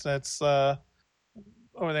stand that's over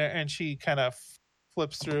there, and she kind of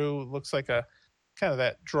flips through. Looks like a kind of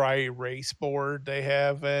that dry erase board they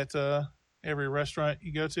have at every restaurant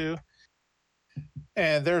you go to.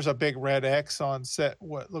 And there's a big red X on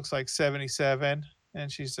what looks like 77. And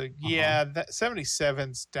she's like, yeah, that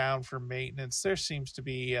 77's down for maintenance. There seems to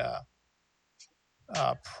be a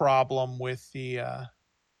problem with the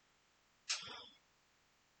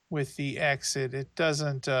exit. It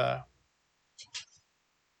doesn't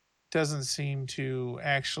seem to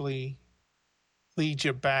actually lead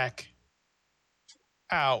you back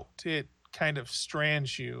out. It kind of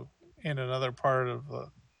strands you in another part of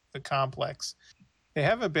the complex. They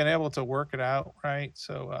haven't been able to work it out, right?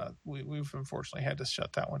 So we've unfortunately had to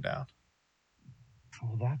shut that one down.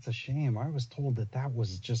 Oh, that's a shame. I was told that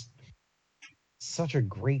was just such a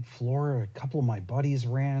great floor. A couple of my buddies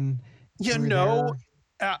ran. It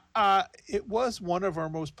was one of our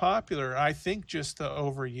most popular. I think just the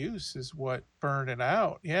overuse is what burned it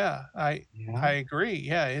out. Yeah, I agree.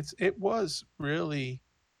 Yeah, it was really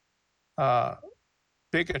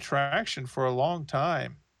big attraction for a long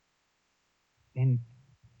time. And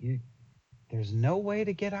there's no way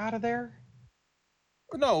to get out of there?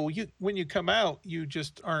 No, when you come out, you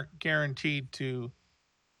just aren't guaranteed to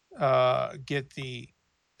get the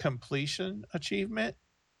completion achievement.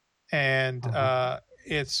 and Uh-huh.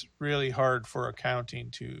 it's really hard for accounting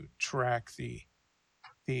to track the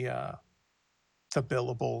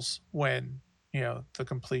billables when the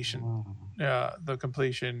completion Oh, the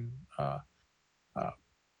completion uh,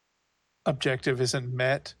 objective isn't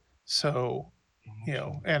met. So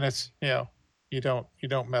gotcha. and it's you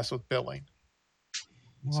don't mess with billing.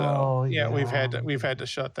 So Well, yeah, yeah. we've had to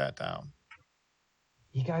shut that down.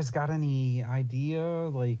 You guys got any idea?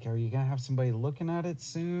 Like, are you gonna have somebody looking at it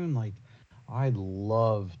soon? Like, I'd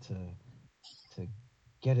love to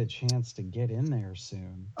get a chance to get in there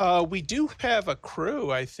soon. We do have a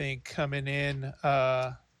crew, I think, coming in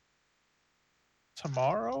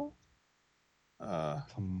tomorrow uh,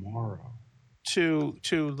 Tomorrow. to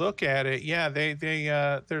look at it. Yeah, they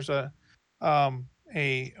there's a Fodder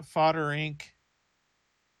Inc.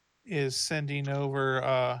 is sending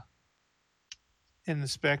over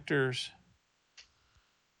inspectors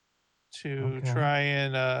to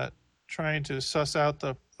Okay. trying to suss out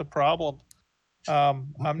the problem.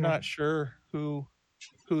 I'm Okay. not sure who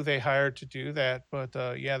they hired to do that, but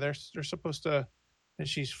yeah, they're supposed to. And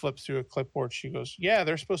she flips through a clipboard. She goes, "Yeah,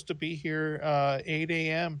 they're supposed to be here 8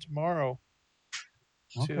 a.m. tomorrow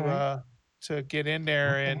Okay. to get in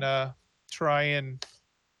there Okay. and try and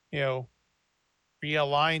you know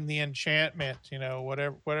realign the enchantment.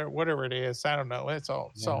 Whatever it is. I don't know. Yeah. It's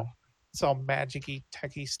all magicy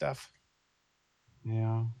techie stuff.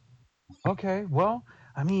 Yeah. Okay. Well,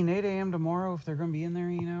 I mean, 8 a.m. tomorrow. If they're gonna be in there,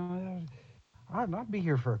 I'll be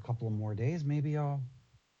here for a couple of more days. Maybe I'll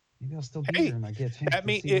still be here Hey, and I get a chance that to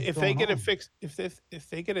mean see what's if they going get it on. fixed, if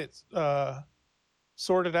they get it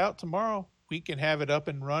sorted out tomorrow, we can have it up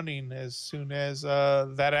and running as soon as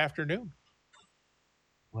that afternoon.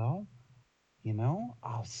 Well,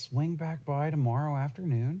 I'll swing back by tomorrow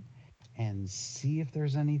afternoon and see if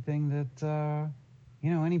there's anything that,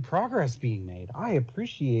 any progress being made. I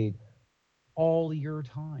appreciate all your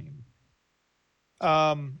time.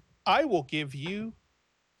 I will give you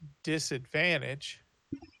disadvantage,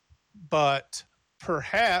 but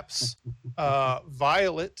perhaps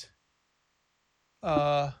Violet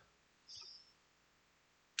uh,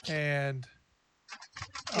 and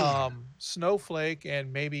Snowflake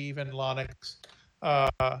and maybe even Lonix,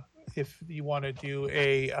 if you want to do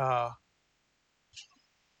a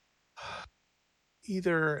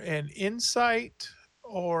either an insight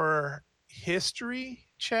or history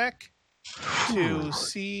check to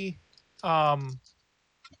see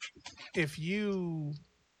if you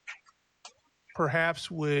perhaps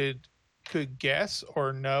could guess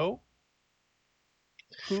or know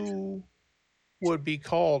who would be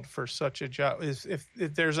called for such a job. Is if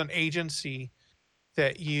there's an agency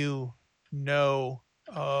that you know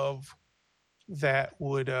of that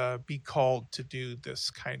would be called to do this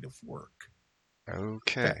kind of work,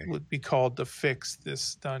 Okay. that would be called to fix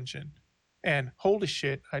this dungeon. And holy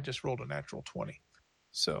shit, I just rolled a natural 20.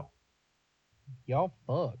 So Y'all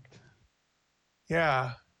fucked.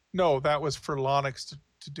 yeah, no, that was for Lonix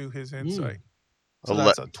to do his insight. So Ele-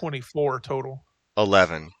 that's a 24 total.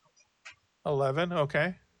 11. 11,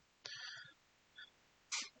 okay.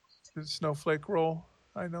 Did Snowflake roll?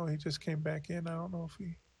 I know he just came back in. I don't know if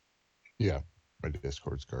he. Yeah, my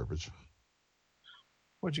Discord's garbage.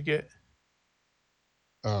 What'd you get?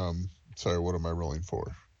 Sorry, what am I rolling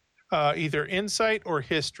for? Either insight or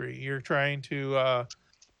history. You're trying to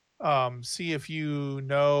see if you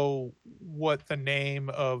know what the name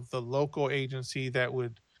of the local agency that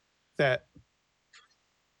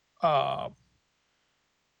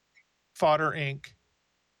Fodder Inc.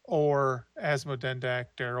 or Asmodendak,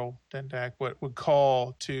 Daryl Dendak, what would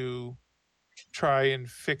call to try and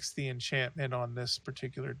fix the enchantment on this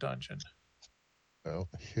particular dungeon. Well,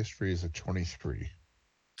 history is a 23.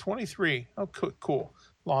 23. Oh, cool.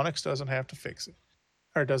 Lonix doesn't have to fix it,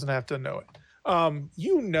 or doesn't have to know it.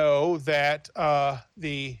 You know that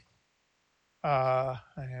the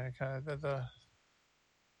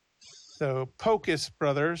Pocus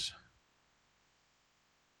brothers,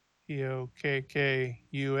 Pokkus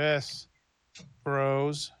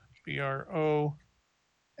Bros, BROS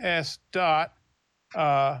dot,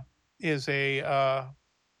 is a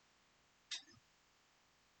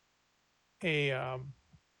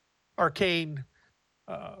arcane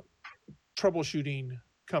troubleshooting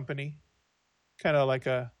company, kind of like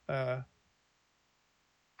a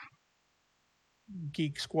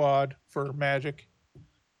geek squad for magic.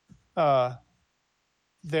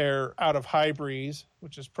 They're out of High Breeze,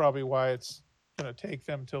 which is probably why it's going to take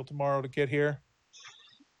them till tomorrow to get here.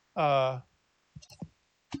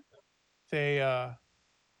 They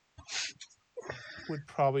would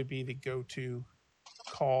probably be the go-to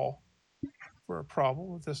call for a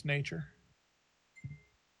problem of this nature.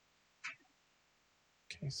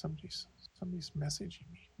 Okay, somebody's messaging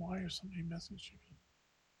me. Why is somebody messaging me?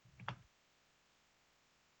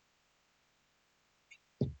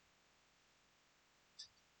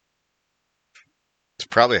 It's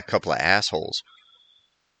probably a couple of assholes.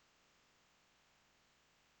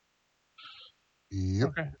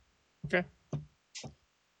 Yep. Okay.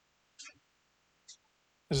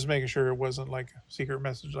 Just making sure it wasn't like a secret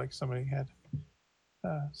message, like somebody had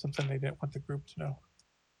something they didn't want the group to know.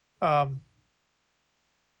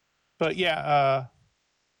 But yeah,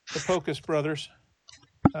 the Pocus brothers,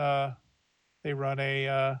 they run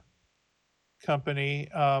a company.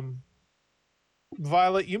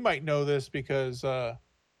 Violet, you might know this because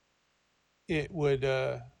it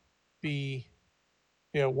would be,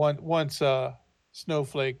 once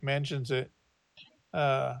Snowflake mentions it,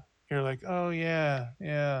 you're like, oh yeah,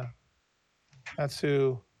 that's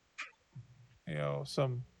who,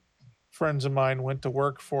 some friends of mine went to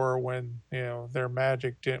work for when their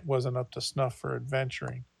magic wasn't up to snuff for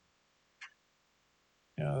adventuring.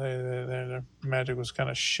 Their magic was kind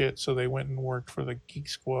of shit, so they went and worked for the Geek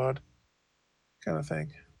Squad, kind of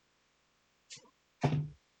thing.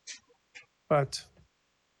 But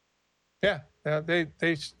yeah,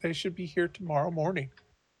 they should be here tomorrow morning,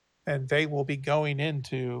 and they will be going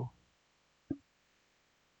into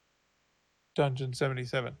Dungeon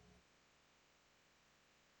 77.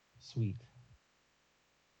 Sweet.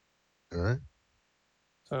 All right.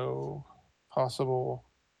 So possible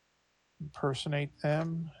impersonate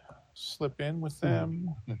them, slip in with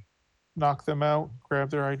them, knock them out,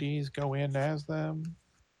 grab their IDs, go in as them,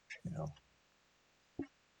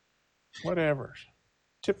 whatever.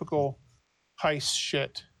 Typical heist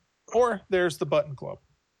shit. Or there's the Button Club,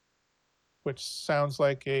 which sounds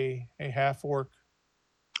like a half-orc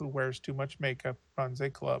who wears too much makeup, runs a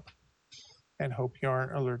club, and hope you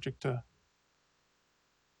aren't allergic to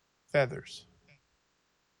feathers.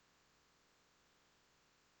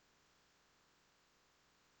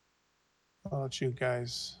 I'll let you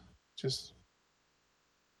guys just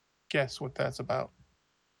guess what that's about.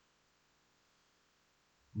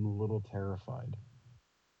 I'm a little terrified.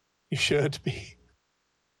 You should be.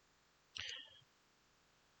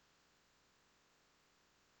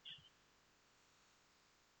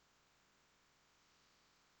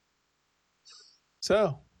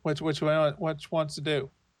 So, which wants to do?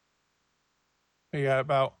 We got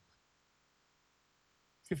about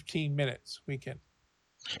 15 minutes. We can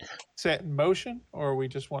set in motion, or we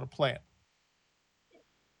just want to plan.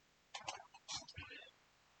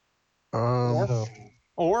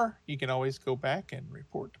 Or you can always go back and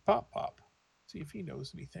report to Pop Pop, see if he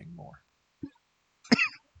knows anything more.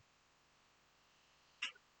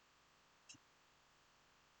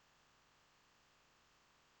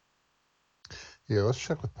 Yeah, let's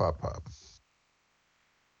check with Pop Pop.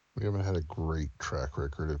 We haven't had a great track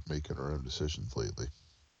record of making our own decisions lately.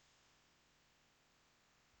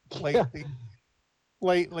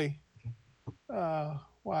 Lately.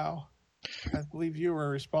 Wow. I believe you were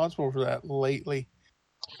responsible for that lately.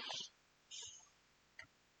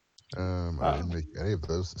 I didn't make any of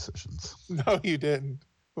those decisions. No, you didn't.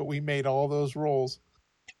 But we made all those rolls.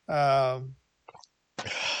 Hi.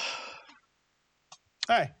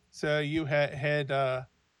 So you head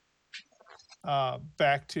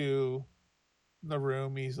back to the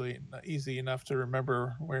room, easy enough to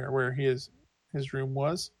remember where his room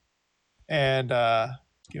was, and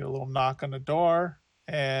get a little knock on the door,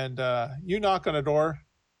 and you knock on the door,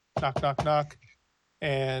 knock knock knock,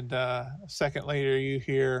 and a second later you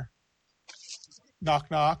hear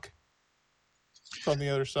knock knock from the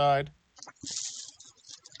other side.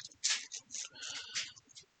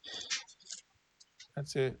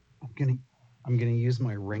 That's it. I'm gonna use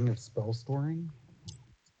my ring of spell storing.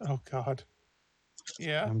 Oh God.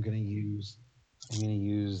 Yeah. I'm gonna use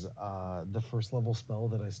the first level spell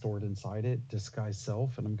that I stored inside it, disguise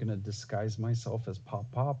self, and I'm gonna disguise myself as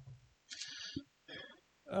Pop Pop.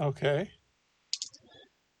 Okay.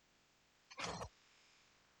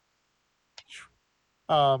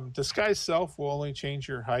 Disguise self will only change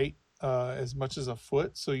your height as much as a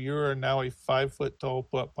foot, so you are now a 5 foot tall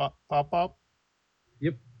Pop Pop.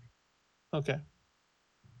 Yep. Okay.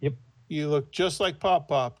 Yep. You look just like Pop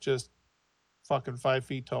Pop, just fucking 5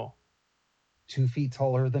 feet tall. 2 feet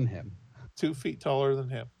taller than him. 2 feet taller than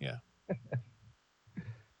him. Yeah.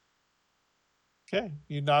 Okay.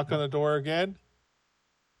 You knock on the door again.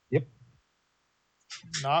 Yep.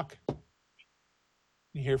 Knock.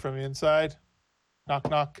 You hear from the inside. Knock,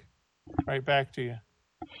 knock. Right back to you.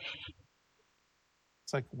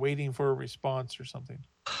 It's like waiting for a response or something.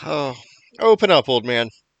 Oh, open up, old man.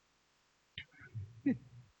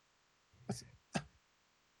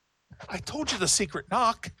 I told you the secret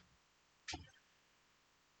knock.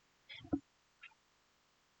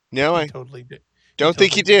 No, He I totally did. don't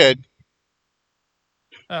think he totally did.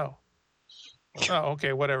 Oh. Oh,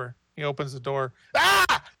 okay, whatever. He opens the door.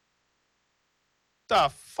 Ah! The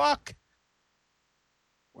fuck?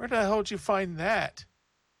 Where the hell did you find that?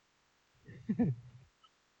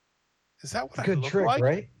 Is that what I Good look trick, like?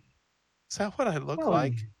 right? Is that what I look Well,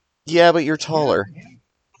 like? Yeah, but you're taller. Yeah.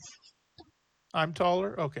 I'm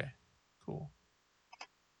taller? Okay. Cool.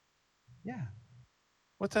 Yeah.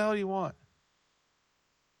 What the hell do you want?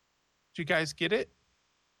 Did you guys get it?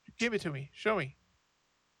 Give it to me. Show me.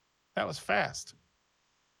 That was fast.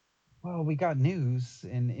 Well, we got news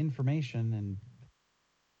and information, and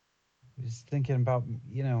just thinking about,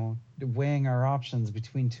 weighing our options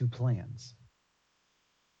between two plans.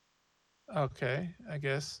 Okay, I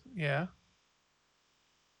guess. Yeah.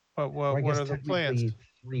 But Well, I what guess are the plans?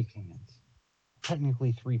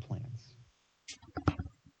 Technically, three plans.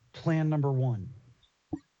 Plan number 1: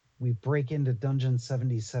 we break into Dungeon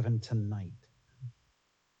 77 tonight.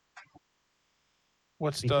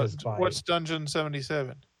 What's Because Dungeon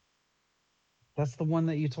 77? That's the one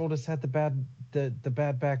that you told us had the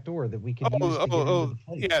bad back door that we could use to get into the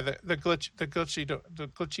place. Yeah, the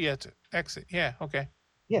glitchy exit. Yeah, okay.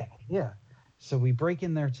 Yeah. So we break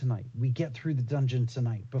in there tonight. We get through the dungeon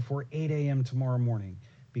tonight before 8 a.m. tomorrow morning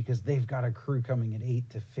because they've got a crew coming at 8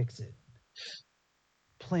 to fix it.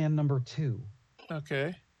 Plan number 2.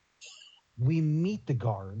 Okay. We meet the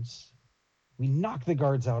guards. We knock the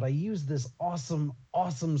guards out. I use this awesome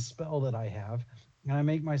spell that I have, and I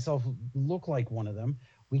make myself look like one of them.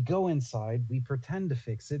 We go inside. We pretend to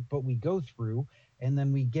fix it, but we go through, and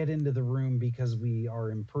then we get into the room because we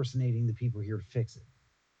are impersonating the people here to fix it.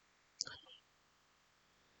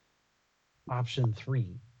 Option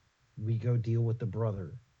 3, we go deal with the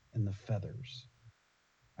brother and the feathers.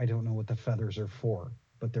 I don't know what the feathers are for,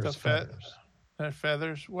 but there's feathers.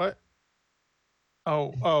 Feathers? What?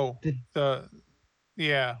 The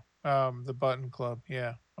button club.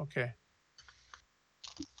 Yeah. Okay.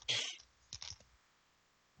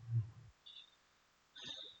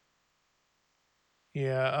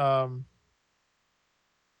 Yeah.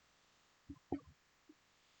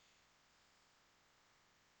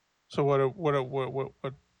 So what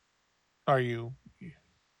are you?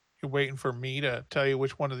 You're waiting for me to tell you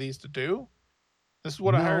which one of these to do? This is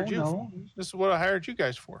what I hired you. No. This is what I hired you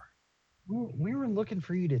guys for. We were looking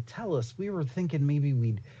for you to tell us. We were thinking maybe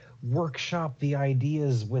we'd workshop the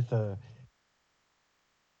ideas with a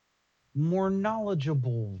more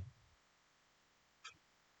knowledgeable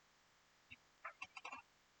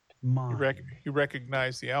mind. You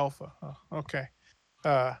recognize the alpha. Oh, okay.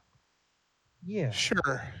 Yeah.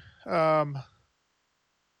 Sure. The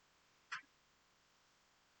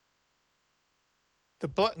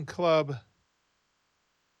button club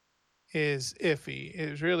is iffy.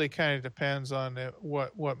 It really kind of depends on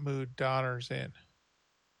what mood Donner's in,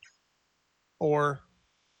 or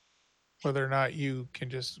whether or not you can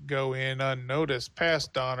just go in unnoticed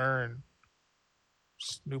past Donner and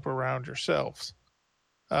snoop around yourselves.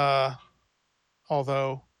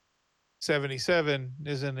 Although 77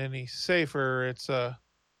 isn't any safer, it's a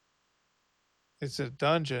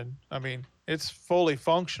dungeon. I mean, it's fully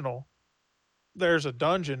functional. There's a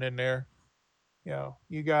dungeon in there. You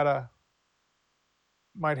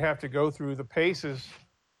might have to go through the paces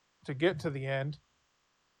to get to the end.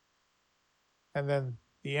 And then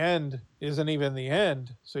the end isn't even the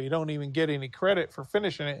end, so you don't even get any credit for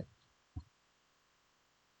finishing it.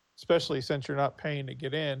 Especially since you're not paying to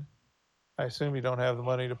get in. I assume you don't have the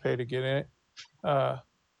money to pay to get in it.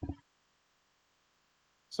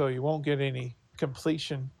 So you won't get any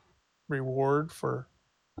completion reward for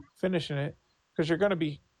finishing it because you're going to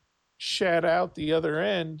be shat out the other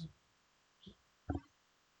end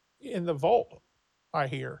in the vault, I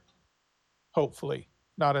hear. Hopefully,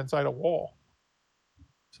 not inside a wall.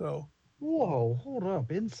 So. Whoa, hold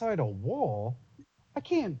up. Inside a wall? I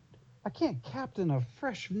can't captain a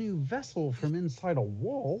fresh new vessel from inside a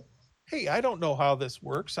wall. Hey, I don't know how this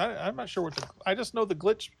works. I'm not sure I just know the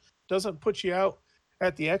glitch doesn't put you out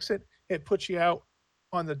at the exit. It puts you out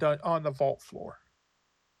on the vault floor.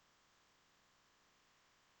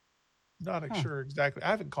 Not sure exactly. I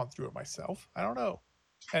haven't gone through it myself. I don't know.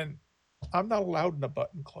 And I'm not allowed in a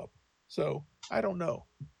button club. So I don't know.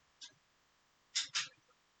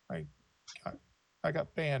 I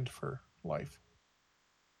got banned for life.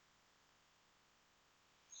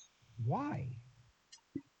 Why?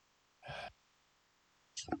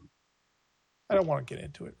 I don't want to get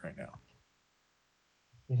into it right now.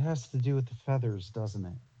 It has to do with the feathers, doesn't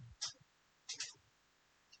it?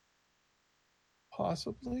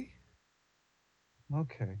 Possibly.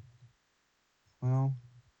 Okay. Well,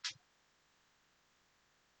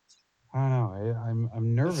 I don't know.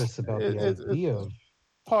 I'm nervous about the It's idea of.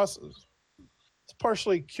 it's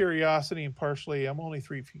partially curiosity and partially I'm only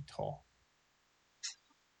 3 feet tall.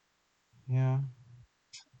 Yeah.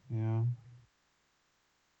 Yeah.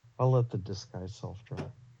 I'll let the disguise self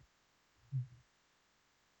drop.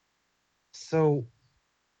 So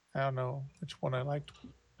I don't know which one I liked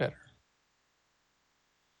better.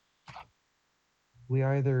 we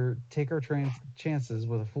either take our chances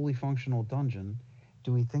with a fully functional dungeon.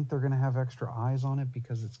 Do we think they're going to have extra eyes on it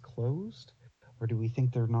because it's closed? Or do we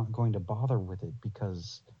think they're not going to bother with it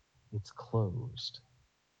because it's closed?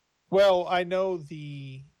 Well, I know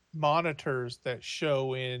the monitors that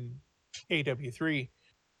show in AW3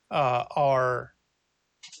 are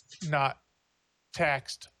not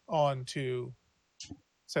taxed onto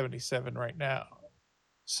 77 right now.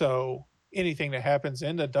 So anything that happens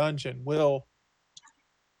in the dungeon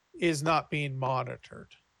is not being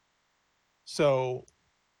monitored. So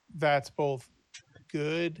that's both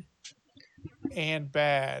good and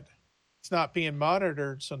bad. It's not being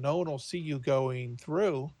monitored, so no one will see you going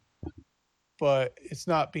through, but it's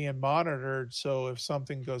not being monitored, so if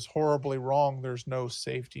something goes horribly wrong, there's no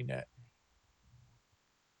safety net.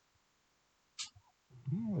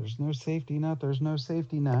 There's no safety net. There's no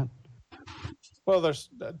safety net. Well, there's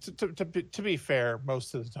to be fair,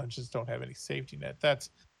 most of the dungeons don't have any safety net.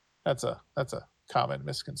 That's a common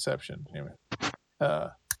misconception.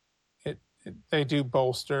 They do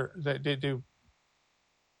bolster. They do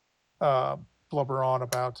blubber on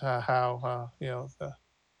about how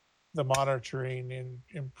the monitoring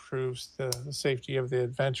improves the safety of the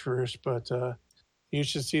adventurers, but you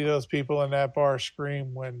should see those people in that bar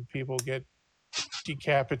scream when people get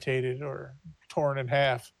decapitated or torn in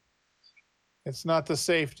half. It's not the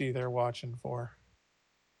safety they're watching for.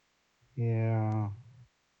 Yeah.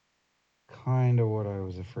 Kind of what I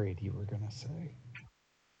was afraid you were going to say.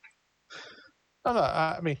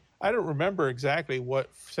 I don't remember exactly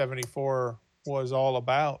what 74 was all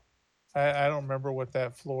about. I don't remember what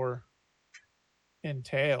that floor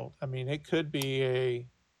entailed. I mean, it could be a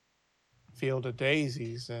field of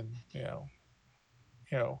daisies and,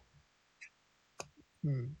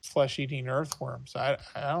 flesh-eating earthworms. I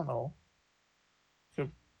don't know.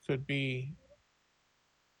 Could be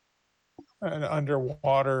an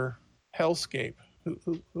underwater hellscape.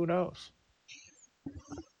 Who knows?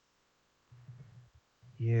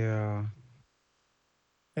 Yeah.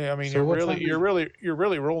 I mean, So you're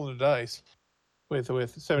really rolling the dice with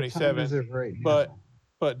 77. What time is it right now?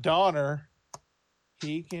 But Donner,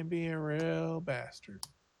 he can be a real bastard.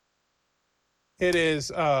 It is.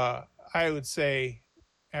 I would say,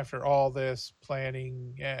 after all this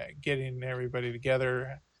planning, getting everybody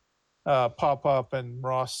together, Pop Up and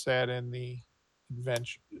Ross sat in the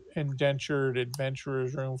indentured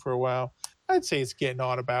adventurers room for a while. I'd say it's getting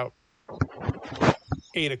on about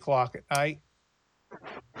 8 o'clock at night.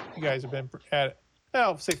 You guys have been at it.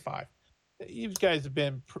 Well, say 5. You guys have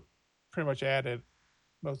been pretty much at it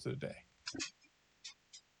most of the day,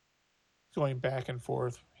 going back and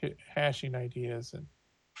forth, hashing ideas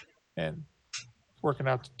and working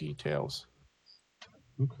out the details.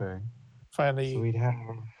 Okay. Finally, so we'd have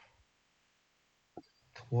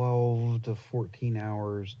 12 to 14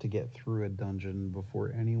 hours to get through a dungeon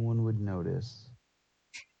before anyone would notice.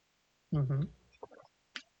 Mm-hmm.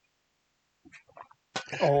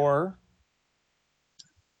 Or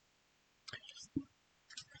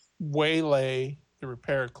waylay the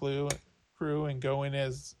repair crew and go in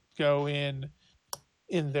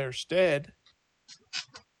their stead.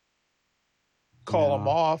 Call them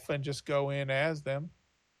off and just go in as them.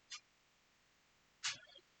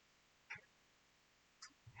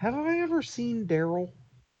 Have I ever seen Daryl?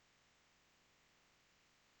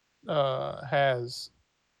 How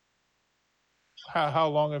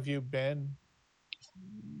long have you been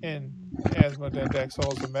in Asmodee X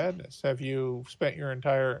Halls of Madness? Have you spent your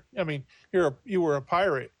entire? I mean, you were a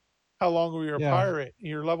pirate. How long were you a pirate?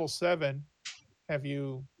 You're level 7. Have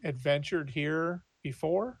you adventured here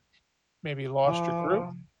before? Maybe lost your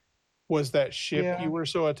group? Was that ship you were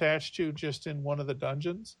so attached to just in one of the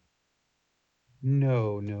dungeons?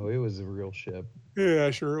 No, it was a real ship.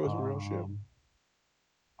 Yeah, sure, it was a real ship.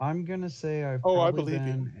 I'm gonna say I've I probably believe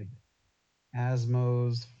been at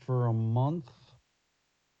Asmos for a month.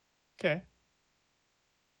 Okay.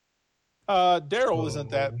 Daryl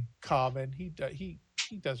isn't that common. He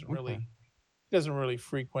doesn't really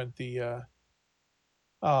frequent the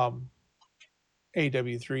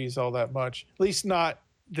AW3s all that much. At least not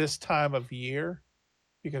this time of year,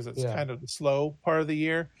 because it's kind of the slow part of the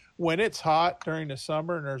year. when it's hot during the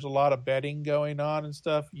summer and there's a lot of bedding going on and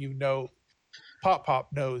stuff, Pop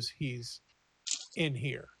knows he's in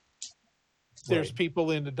here. There's Right.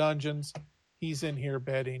 people in the dungeons. He's in here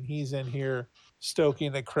bedding. He's in here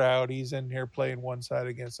stoking the crowd. He's in here playing one side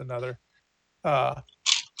against another.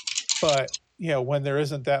 But when there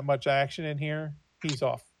isn't that much action in here, he's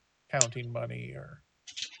off counting money or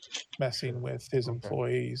messing with his Okay.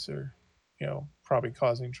 employees, or probably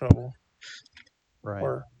causing trouble, Right.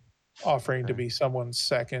 or offering to Okay. be someone's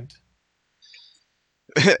second.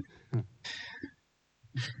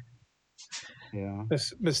 Yeah.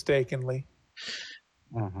 Mistakenly.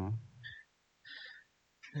 Uh-huh.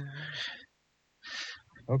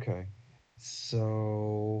 Okay.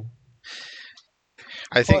 So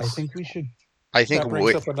I I think think we should. That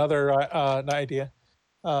brings up another idea.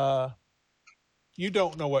 You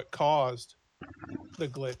don't know what caused the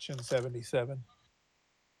glitch in 77.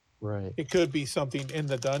 Right. It could be something in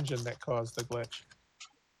the dungeon that caused the glitch.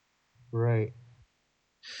 Right.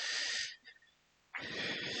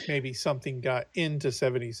 Maybe something got into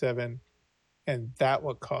 77 and that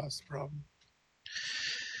what caused the problem.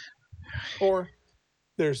 Or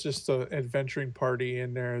there's just an adventuring party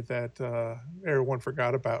in there that everyone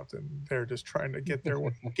forgot about, and they're just trying to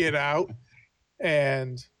get out.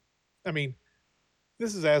 And I mean,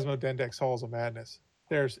 this is Asmodendex Halls of Madness.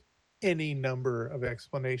 There's any number of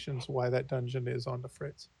explanations why that dungeon is on the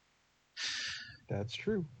fritz. That's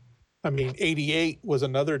true. I mean, 88 was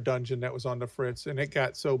another dungeon that was on the fritz, and it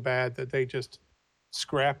got so bad that they just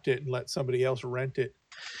scrapped it and let somebody else rent it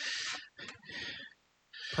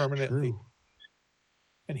permanently. True.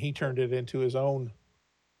 And he turned it into his own.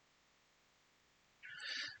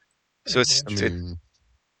 So it's I adventure. mean,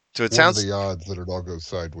 so it what sounds are the odds that it all goes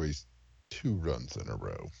sideways 2 runs in a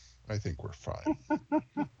row? I think we're fine.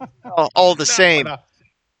 all the same. No,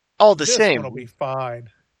 All the this same. one will be fine.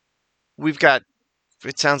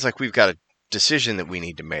 It sounds like we've got a decision that we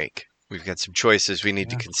need to make. We've got some choices we need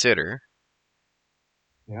to Yeah. consider.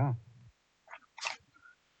 Yeah.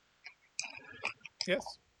 Yes.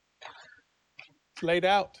 It's laid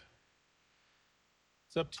out.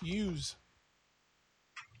 It's up to yous.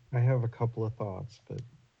 I have a couple of thoughts, but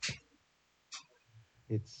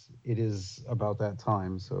it is about that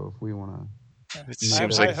time. So if we want It I have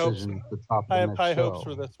seems high like hopes. decision at the top of I the have next high show. hopes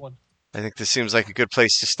for this one. I think this seems like a good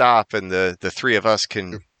place to stop, and the three of us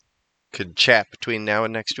can chat between now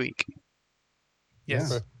and next week.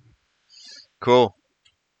 Yes. Yeah. Cool.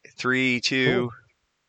 3, 2, Cool.